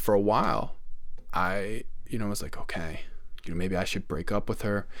commitment. And for a while, I, you know, was like, okay, you know, maybe I should break up with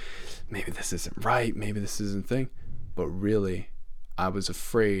her. Maybe this isn't right. Maybe this isn't a thing. But really, I was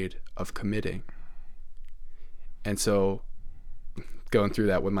afraid of committing. And so going through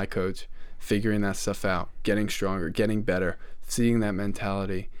that with my coach, figuring that stuff out, getting stronger, getting better, seeing that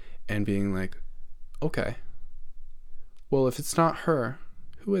mentality and being like, okay, well, if it's not her,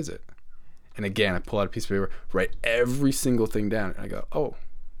 who is it? And again, I pull out a piece of paper, write every single thing down, and I go, oh,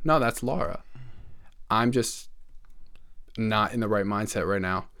 no, that's Laura. I'm just not in the right mindset right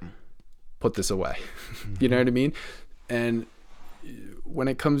now. Put this away. You know what I mean? And when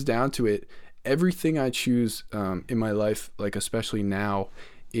it comes down to it, everything I choose in my life, like especially now,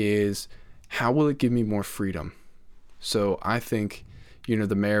 is how will it give me more freedom? So I think, you know,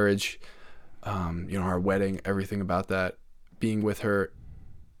 the marriage, you know, our wedding, everything about that, being with her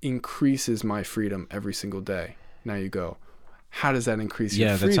increases my freedom every single day. Now you go, how does that increase your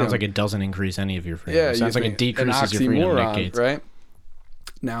freedom? Yeah, that sounds like it doesn't increase any of your freedom. Yeah, it sounds like it decreases your freedom. Oxymoron, right?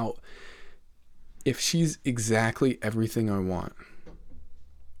 Now, if she's exactly everything I want,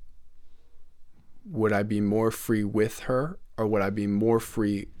 would I be more free with her, or would I be more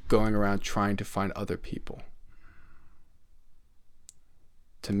free going around trying to find other people?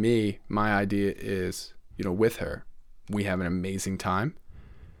 To me, my idea is, you know, with her, we have an amazing time,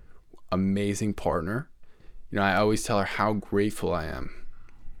 amazing partner. You know, I always tell her how grateful I am.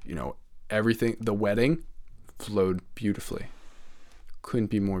 You know, everything, the wedding flowed beautifully. Couldn't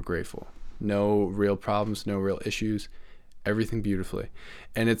be more grateful. No real problems, no real issues, everything beautifully.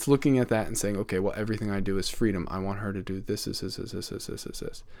 And it's looking at that and saying, okay, well, everything I do is freedom. I want her to do this.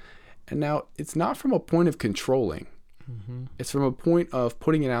 And now it's not from a point of controlling. Mm-hmm. It's from a point of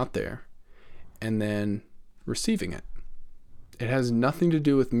putting it out there and then receiving it. It has nothing to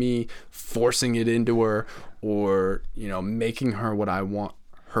do with me forcing it into her or, you know, making her what I want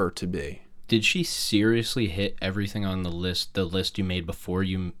her to be. Did she seriously hit everything on the list you made before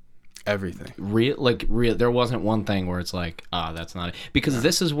you? Everything. Real. There wasn't one thing where it's like, that's not it. Because no.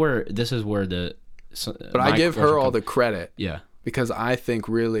 This is where the. But I give her all the credit. Yeah. Because I think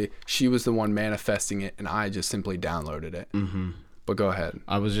really she was the one manifesting it and I just simply downloaded it. Mm-hmm. But go ahead.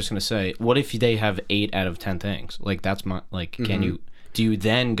 I was just going to say, what if they have 8 out of 10 things? Like, that's my, like, mm-hmm. Do you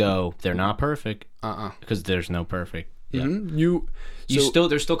then go, they're not perfect? Because there's no perfect. Yeah. Mm-hmm.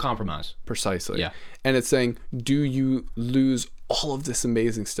 There's still compromise. Precisely. Yeah. And it's saying, do you lose all of this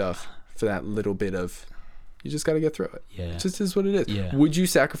amazing stuff for that little bit of, you just got to get through it. Yeah. It just is what it is. Yeah. Would you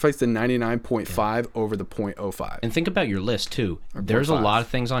sacrifice the 99.5 over the 0.05? And think about your list too. There's a lot of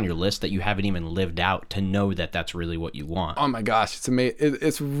things on your list that you haven't even lived out to know that that's really what you want. Oh my gosh. It's amazing.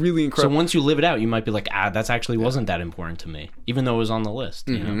 It's really incredible. So once you live it out, you might be like, that's actually wasn't that important to me, even though it was on the list.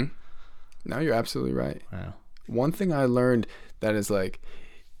 Mm-hmm. You know? No, you're absolutely right. Wow. One thing I learned that is like,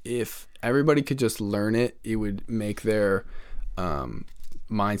 if everybody could just learn it, it would make their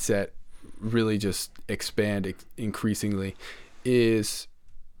mindset really just expand increasingly, is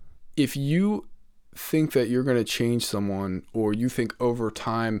if you think that you're going to change someone, or you think over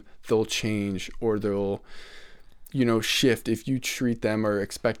time they'll change or they'll, you know, shift, if you treat them or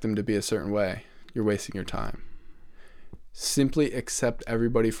expect them to be a certain way, you're wasting your time. Simply accept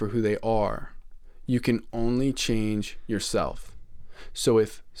everybody for who they are. You can only change yourself. So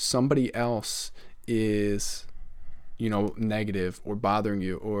if somebody else is, you know, negative or bothering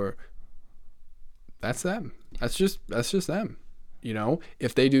you, or that's them. That's just them. You know,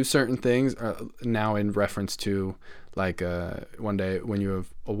 if they do certain things, now in reference to like one day when you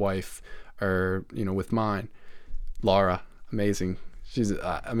have a wife, or, you know, with mine, Laura, amazing.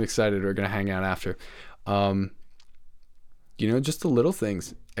 I'm excited. We're going to hang out after. You know, just the little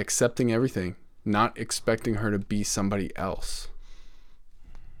things, accepting everything, not expecting her to be somebody else.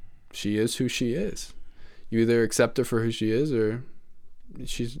 She is who she is. You either accept her for who she is, or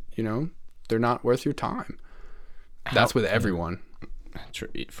she's, you know, they're not worth your time. That's with everyone.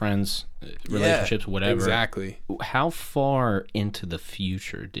 Friends, relationships, whatever. Exactly. How far into the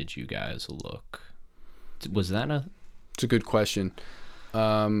future did you guys look? Was that It's a good question.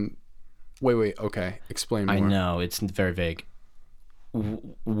 Wait. Okay. Explain more. I know. It's very vague.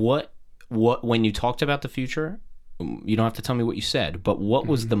 what when you talked about the future, you don't have to tell me what you said, but what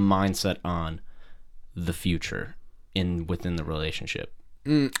was the mindset on the future within the relationship?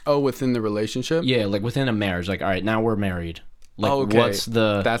 Within the relationship? Yeah, like within a marriage. Like, all right, now we're married. Like, okay. what's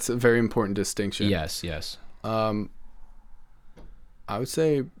the... That's a very important distinction. Yes. I would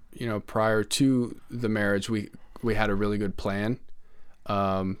say, prior to the marriage, we had a really good plan.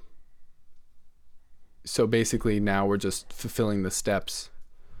 So basically now we're just fulfilling the steps.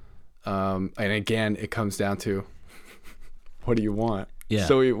 And again, it comes down to what do you want? Yeah.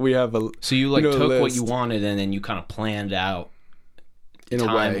 So we have a... So you took what you wanted and then you kind of planned out in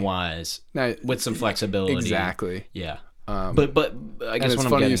time-wise with some flexibility. Exactly. Yeah. But I guess and it's what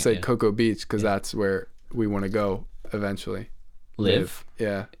funny I'm you said yeah. Cocoa Beach because that's where we want to go eventually. Live.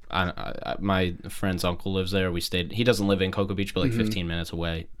 Yeah. My friend's uncle lives there. We stayed. He doesn't live in Cocoa Beach, but like 15 minutes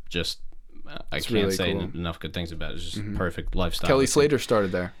away. Just I can't really say cool. enough good things about it. It's just perfect lifestyle. Kelly Slater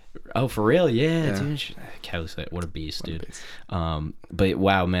started there. Oh, for real? Yeah. Dude. Kelly Slater, what a beast, dude. But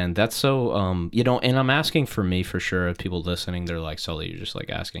wow, man, that's so and I'm asking for me for sure. If people listening, they're like, Sully, you're just like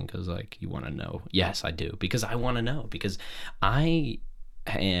asking because like you want to know. Yes, I do, because I want to know, because I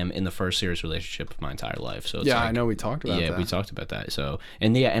am in the first serious relationship of my entire life. So it's yeah, like, I know we talked about that. Yeah, we talked about that. So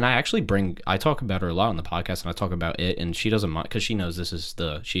and I actually I talk about her a lot on the podcast, and I talk about it, and she doesn't mind because she knows this is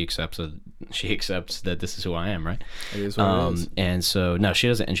she accepts that this is who I am, right? It is what it is. And so no, she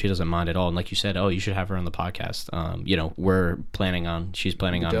doesn't mind at all. And like you said, you should have her on the podcast. She's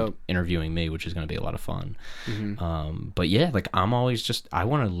planning on interviewing me, which is going to be a lot of fun. But yeah, like I'm always I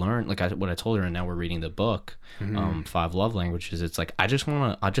want to learn, like what I told her, and now we're reading the book, 5 Love Languages. It's like I just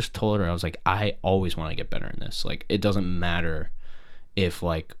told her, I was like, I always want to get better in this. Like it doesn't matter if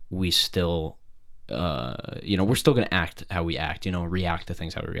like we still we're still gonna act how we act, react to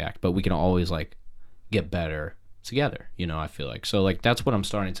things how we react, but we can always like get better together, I feel like. So like that's what I'm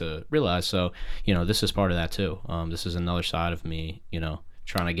starting to realize. So this is part of that too. This is another side of me,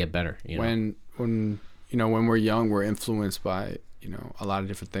 trying to get better. When we're young, we're influenced by a lot of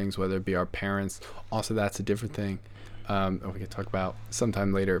different things, whether it be our parents. Also, that's a different thing. We can talk about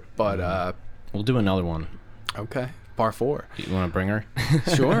sometime later, but we'll do another one. Okay, part 4. You want to bring her?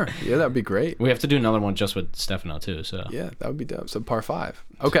 Sure. Yeah, that'd be great. We have to do another one just with Stefano too. So yeah, that would be dope. So part 5.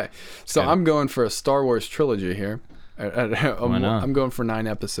 Okay, so I'm going for a Star Wars trilogy here. Why not? I'm going for 9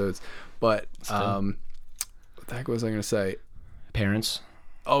 episodes, but what the heck was I going to say? Parents.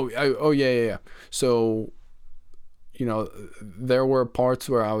 Oh yeah. So there were parts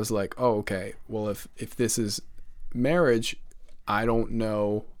where I was like, oh, okay, well, if this is marriage, I don't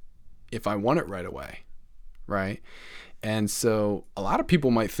know if I want it right away, right? And so a lot of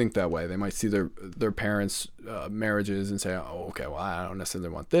people might think that way. They might see their parents' marriages and say, oh, okay, well, I don't necessarily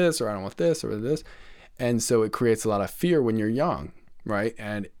want this, or I don't want this, or this. And so it creates a lot of fear when you're young, right?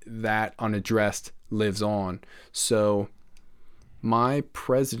 And that unaddressed lives on. So my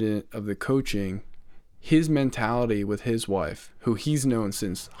president of the coaching, his mentality with his wife, who he's known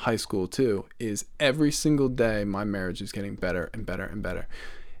since high school too, is every single day my marriage is getting better and better and better.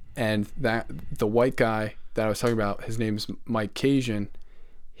 And that the white guy that I was talking about, his name's Mike Cajun,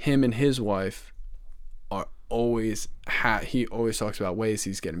 him and his wife are always he always talks about ways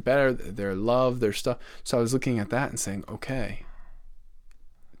he's getting better, their love, their stuff. So I was looking at that and saying, okay,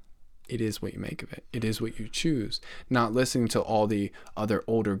 it is what you make of it. It is what you choose. Not listening to all the other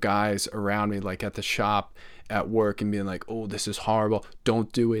older guys around me, like at the shop, at work, and being like, oh, this is horrible.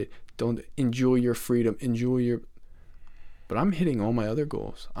 Don't do it. Don't enjoy your freedom. But I'm hitting all my other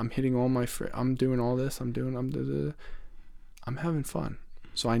goals. I'm hitting all my I'm doing all this. I'm having fun.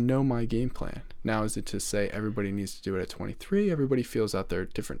 So I know my game plan. Now, is it to say everybody needs to do it at 23? Everybody feels out there at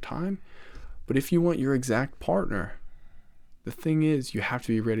a different time. But if you want your exact partner, the thing is, you have to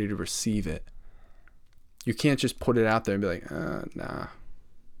be ready to receive it. You can't just put it out there and be like, nah.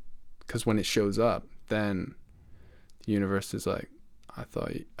 Because when it shows up, then the universe is like, I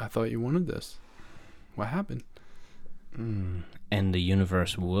thought you wanted this. What happened? And the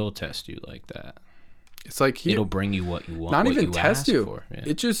universe will test you like that. It's like it'll bring you what you want. Not what even you test you. For. Yeah.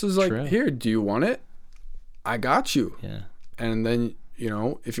 It just is like, True. Here, do you want it? I got you. Yeah. And then,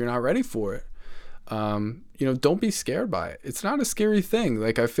 if you're not ready for it, don't be scared by it. It's not a scary thing.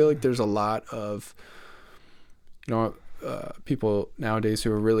 Like, I feel like there's a lot of, people nowadays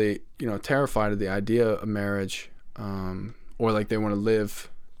who are really, terrified of the idea of marriage, or like they want to live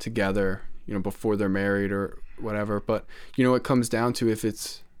together, before they're married or whatever. But, it comes down to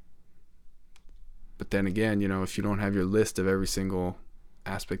but then again, if you don't have your list of every single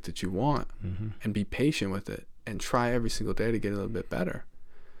aspect that you want, and be patient with it and try every single day to get a little bit better.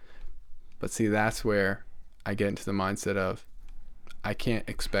 But see, that's where I get into the mindset of, I can't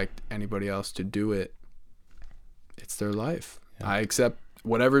expect anybody else to do it. It's their life. Yeah. I accept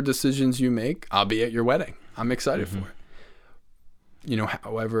whatever decisions you make. I'll be at your wedding. I'm excited for it. You know,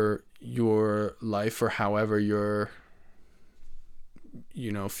 however your life or however your,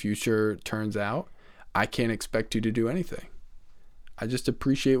 you know, future turns out, I can't expect you to do anything. I just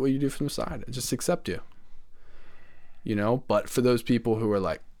appreciate what you do from the side. I just accept you. You know, but for those people who are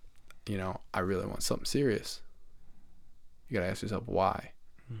like, you know, I really want something serious, you got to ask yourself why.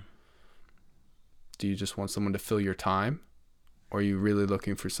 Do you just want someone to fill your time? Or are you really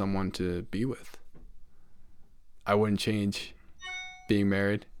looking for someone to be with? I wouldn't change being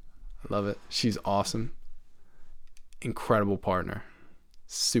married. I love it. She's awesome. Incredible partner.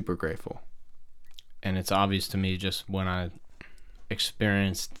 Super grateful. And it's obvious to me just when I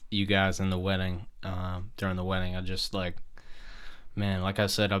experienced you guys in the wedding, during the wedding, I just like, man, like I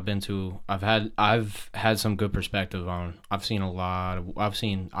said, I've had some good perspective on,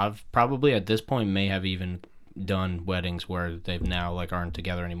 I've probably at this point may have even done weddings where they've now like aren't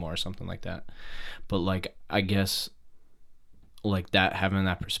together anymore or something like that. But like, I guess like that, having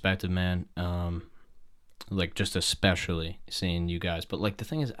that perspective, man, like just especially seeing you guys. But like the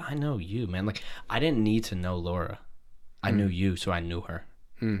thing is, I know you, man. Like I didn't need to know Laura. I knew you, so I knew her.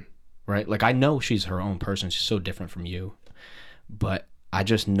 Right? Like I know she's her own person. She's so different from you. But I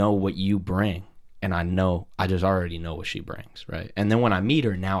just know what you bring, and I just already know what she brings, right? And then when I meet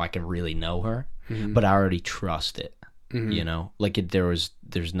her, now I can really know her, but I already trust it, you know? Like there's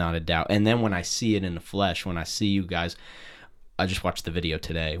not a doubt. And then when I see it in the flesh, when I see you guys, I just watched the video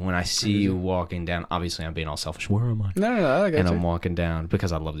today. When I see you walking down, obviously I'm being all selfish. Where am I? No, I got and you. I'm walking down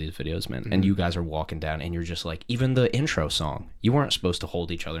because I love these videos, man. And you guys are walking down, and you're just like, even the intro song, you weren't supposed to hold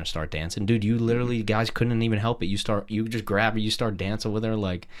each other and start dancing, dude. You literally, guys couldn't even help it. You just grab her, you start dancing with her,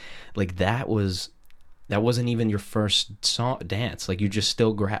 like that wasn't even your first song dance. Like you just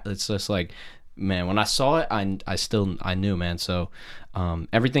still grab. It's just like, man, when I saw it, I knew, man. So,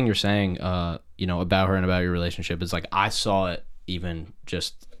 everything you're saying, you know, about her and about your relationship is like, I saw it. Even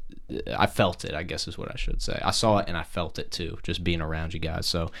just, I felt it, I guess is what I should say. I saw it and I felt it too, just being around you guys.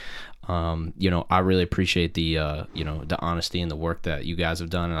 So, you know, I really appreciate the, you know, the honesty and the work that you guys have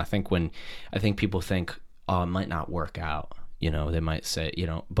done. And I think people think, oh, it might not work out, you know, they might say, you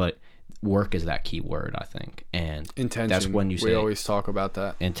know, but work is that key word, I think. And intention. That's when you say, we always talk about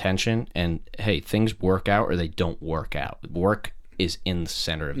that. Intention. And hey, things work out or they don't work out. Work is in the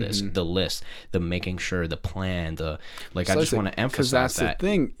center of this, the list, the making sure, the plan, the like. I just want to emphasize that's that the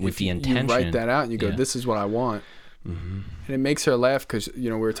thing. With if the intention, you write that out and you go, "This is what I want," and it makes her laugh because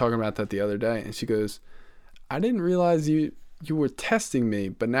you know we were talking about that the other day, and she goes, "I didn't realize you were testing me,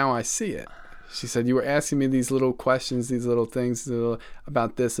 but now I see it." She said, "You were asking me these little questions, these little things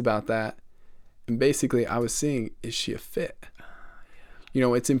about this, about that, and basically I was seeing, is she a fit?" You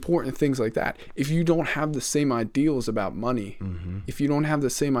know, it's important things like that. If you don't have the same ideals about money, if you don't have the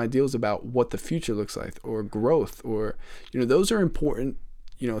same ideals about what the future looks like or growth or, you know, those are important,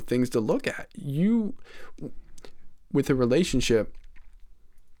 you know, things to look at. You, with a relationship,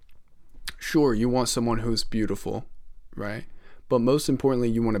 sure, you want someone who's beautiful, right? But most importantly,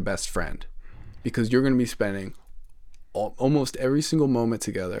 you want a best friend because you're going to be spending almost every single moment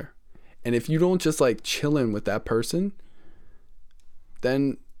together. And if you don't just like chilling with that person,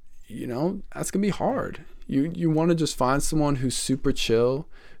 then, you know, that's going to be hard. You want to just find someone who's super chill,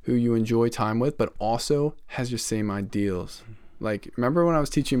 who you enjoy time with, but also has your same ideals. Like, remember when I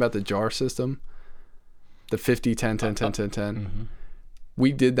was teaching about the jar system? The 50, 10, 10, 10, 10, 10?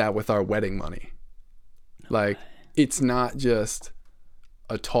 We did that with our wedding money. Like, it's not just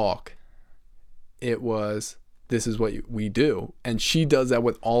a talk. It was, this is what we do. And she does that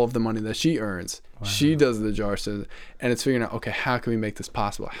with all of the money that she earns. Wow. She does the jar system. And it's figuring out, okay, how can we make this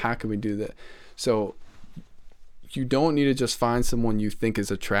possible? How can we do that? So you don't need to just find someone you think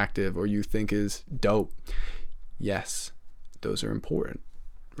is attractive or you think is dope. Yes, those are important,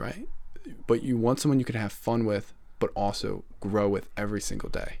 right? But you want someone you can have fun with, but also grow with every single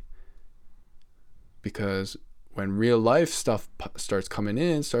day. Because when real life stuff starts coming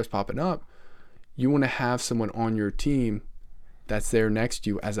in, starts popping up, you want to have someone on your team that's there next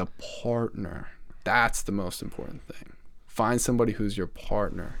to you as a partner. That's the most important thing. Find somebody who's your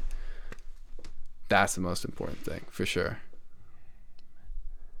partner. That's the most important thing, for sure.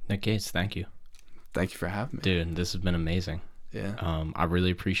 Nick Gates, thank you. Thank you for having me. Dude, this has been amazing. Yeah. I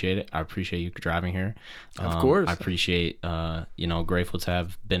really appreciate it. I appreciate you driving here. Of course. I appreciate, grateful to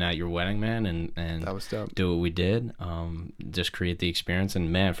have been at your wedding, man, and That was dope. do what we did. Just create the experience.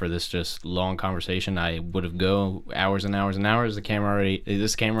 And man, for this just long conversation, I would have go hours and hours and hours. This camera already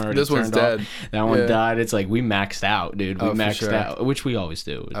This one's turned dead. off. That one died. It's like we maxed out, dude. We for maxed sure. out, which we always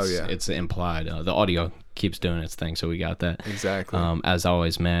do. It's implied. The audio keeps doing its thing, so we got that. Exactly. As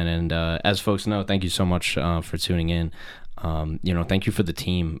always, man. And as folks know, thank you so much for tuning in. Thank you for the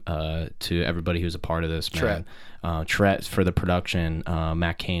team, to everybody who's a part of this, man. Tret for the production,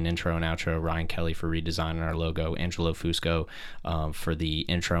 Matt Kane intro and outro, Ryan Kelly for redesigning our logo, Angelo Fusco for the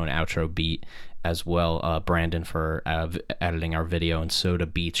intro and outro beat, as well. Brandon for editing our video, and Soda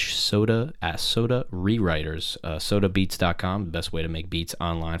Rewriters, sodabeats.com, the best way to make beats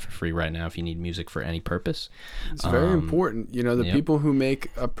online for free right now if you need music for any purpose. It's very important. The people who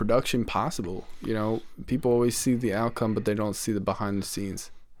make a production possible, people always see the outcome, but they don't see the behind the scenes.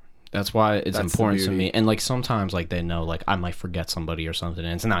 That's why it's That's important to me. And like sometimes like they know like I might forget somebody or something,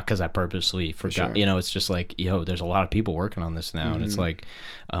 and it's not because I purposely forgot. Sure. It's just like, there's a lot of people working on this now, and it's like,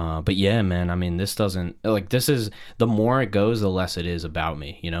 but yeah, man. I mean, this is the more it goes, the less it is about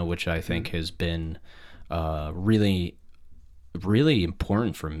me. Which I think has been really, really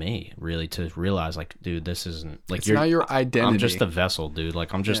important for me, really, to realize like, dude, this isn't like it's not your identity. I'm just a vessel, dude.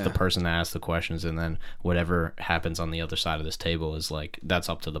 Like I'm just the person that asks the questions, and then whatever happens on the other side of this table is like, that's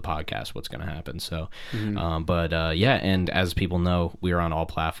up to the podcast what's going to happen. So and as people know, we are on all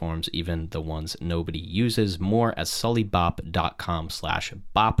platforms, even the ones nobody uses. More at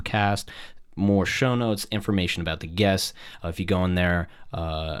sullybop.com/bopcast. More show notes, information about the guests. If you go in there,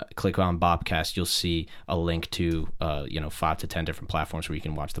 click on Bopcast, you'll see a link to 5 to 10 different platforms where you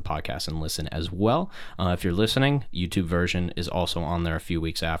can watch the podcast and listen as well. If you're listening, YouTube version is also on there a few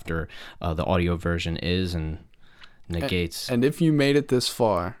weeks after the audio version is, and negates. And if you made it this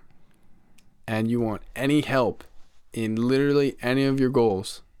far and you want any help in literally any of your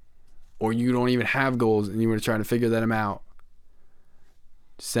goals, or you don't even have goals and you were trying to figure them out,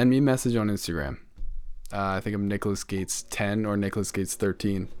 send me a message on Instagram. I think I'm Nicholas Gates 10 or Nicholas Gates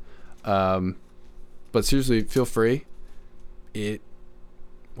 13. But seriously, feel free.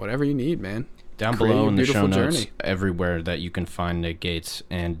 Whatever you need, man. Down below in the show notes, everywhere that you can find Nick Gates.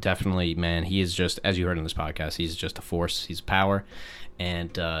 And definitely, man, he is just, as you heard in this podcast, he's just a force. He's power,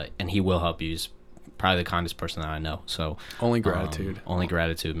 and he will help you. He's probably the kindest person that I know. So only gratitude. Only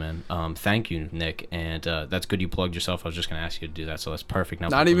gratitude, man. Thank you, Nick. And that's good you plugged yourself. I was just going to ask you to do that, so that's perfect. Now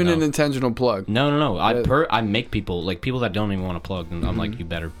not even an intentional plug. No. I make people, like people that don't even want to plug, and I'm like, you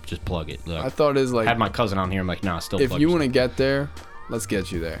better just plug it. Look, I thought it was like, I had my cousin on here. I'm like, nah, still if plug you want to get there, let's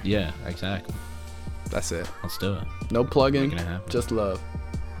get you there. Yeah, exactly. That's it. Let's do it. No plugging, just love.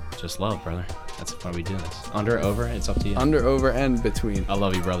 Just love, brother. That's why we do this. Under, over, it's up to you. Under, over, and between. I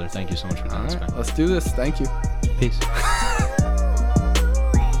love you, brother. Thank you so much for doing this, man. Let's do this. Thank you. Peace.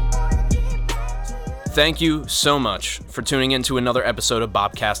 Thank you so much for tuning in to another episode of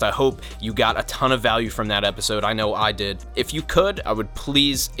Bopcast. I hope you got a ton of value from that episode. I know I did. If you could, I would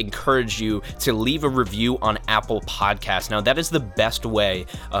please encourage you to leave a review on Apple Podcasts. Now, that is the best way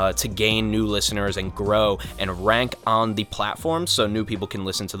to gain new listeners and grow and rank on the platform so new people can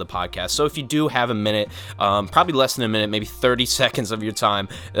listen to the podcast. So if you do have a minute, probably less than a minute, maybe 30 seconds of your time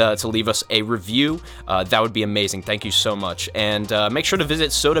to leave us a review, that would be amazing. Thank you so much. And make sure to visit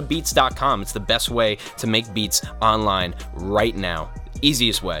sodabeats.com. It's the best way to make beats online right now.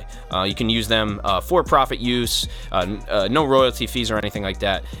 Easiest way. You can use them for profit use, no royalty fees or anything like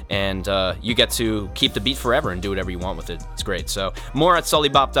that, and you get to keep the beat forever and do whatever you want with it. It's great. So more at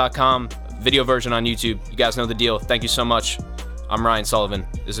sullybop.com, video version on YouTube. You guys know the deal. Thank you so much. I'm Ryan Sullivan.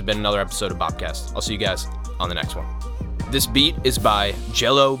 This has been another episode of Bopcast. I'll see you guys on the next one. This beat is by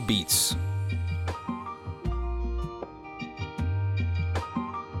Jello Beats.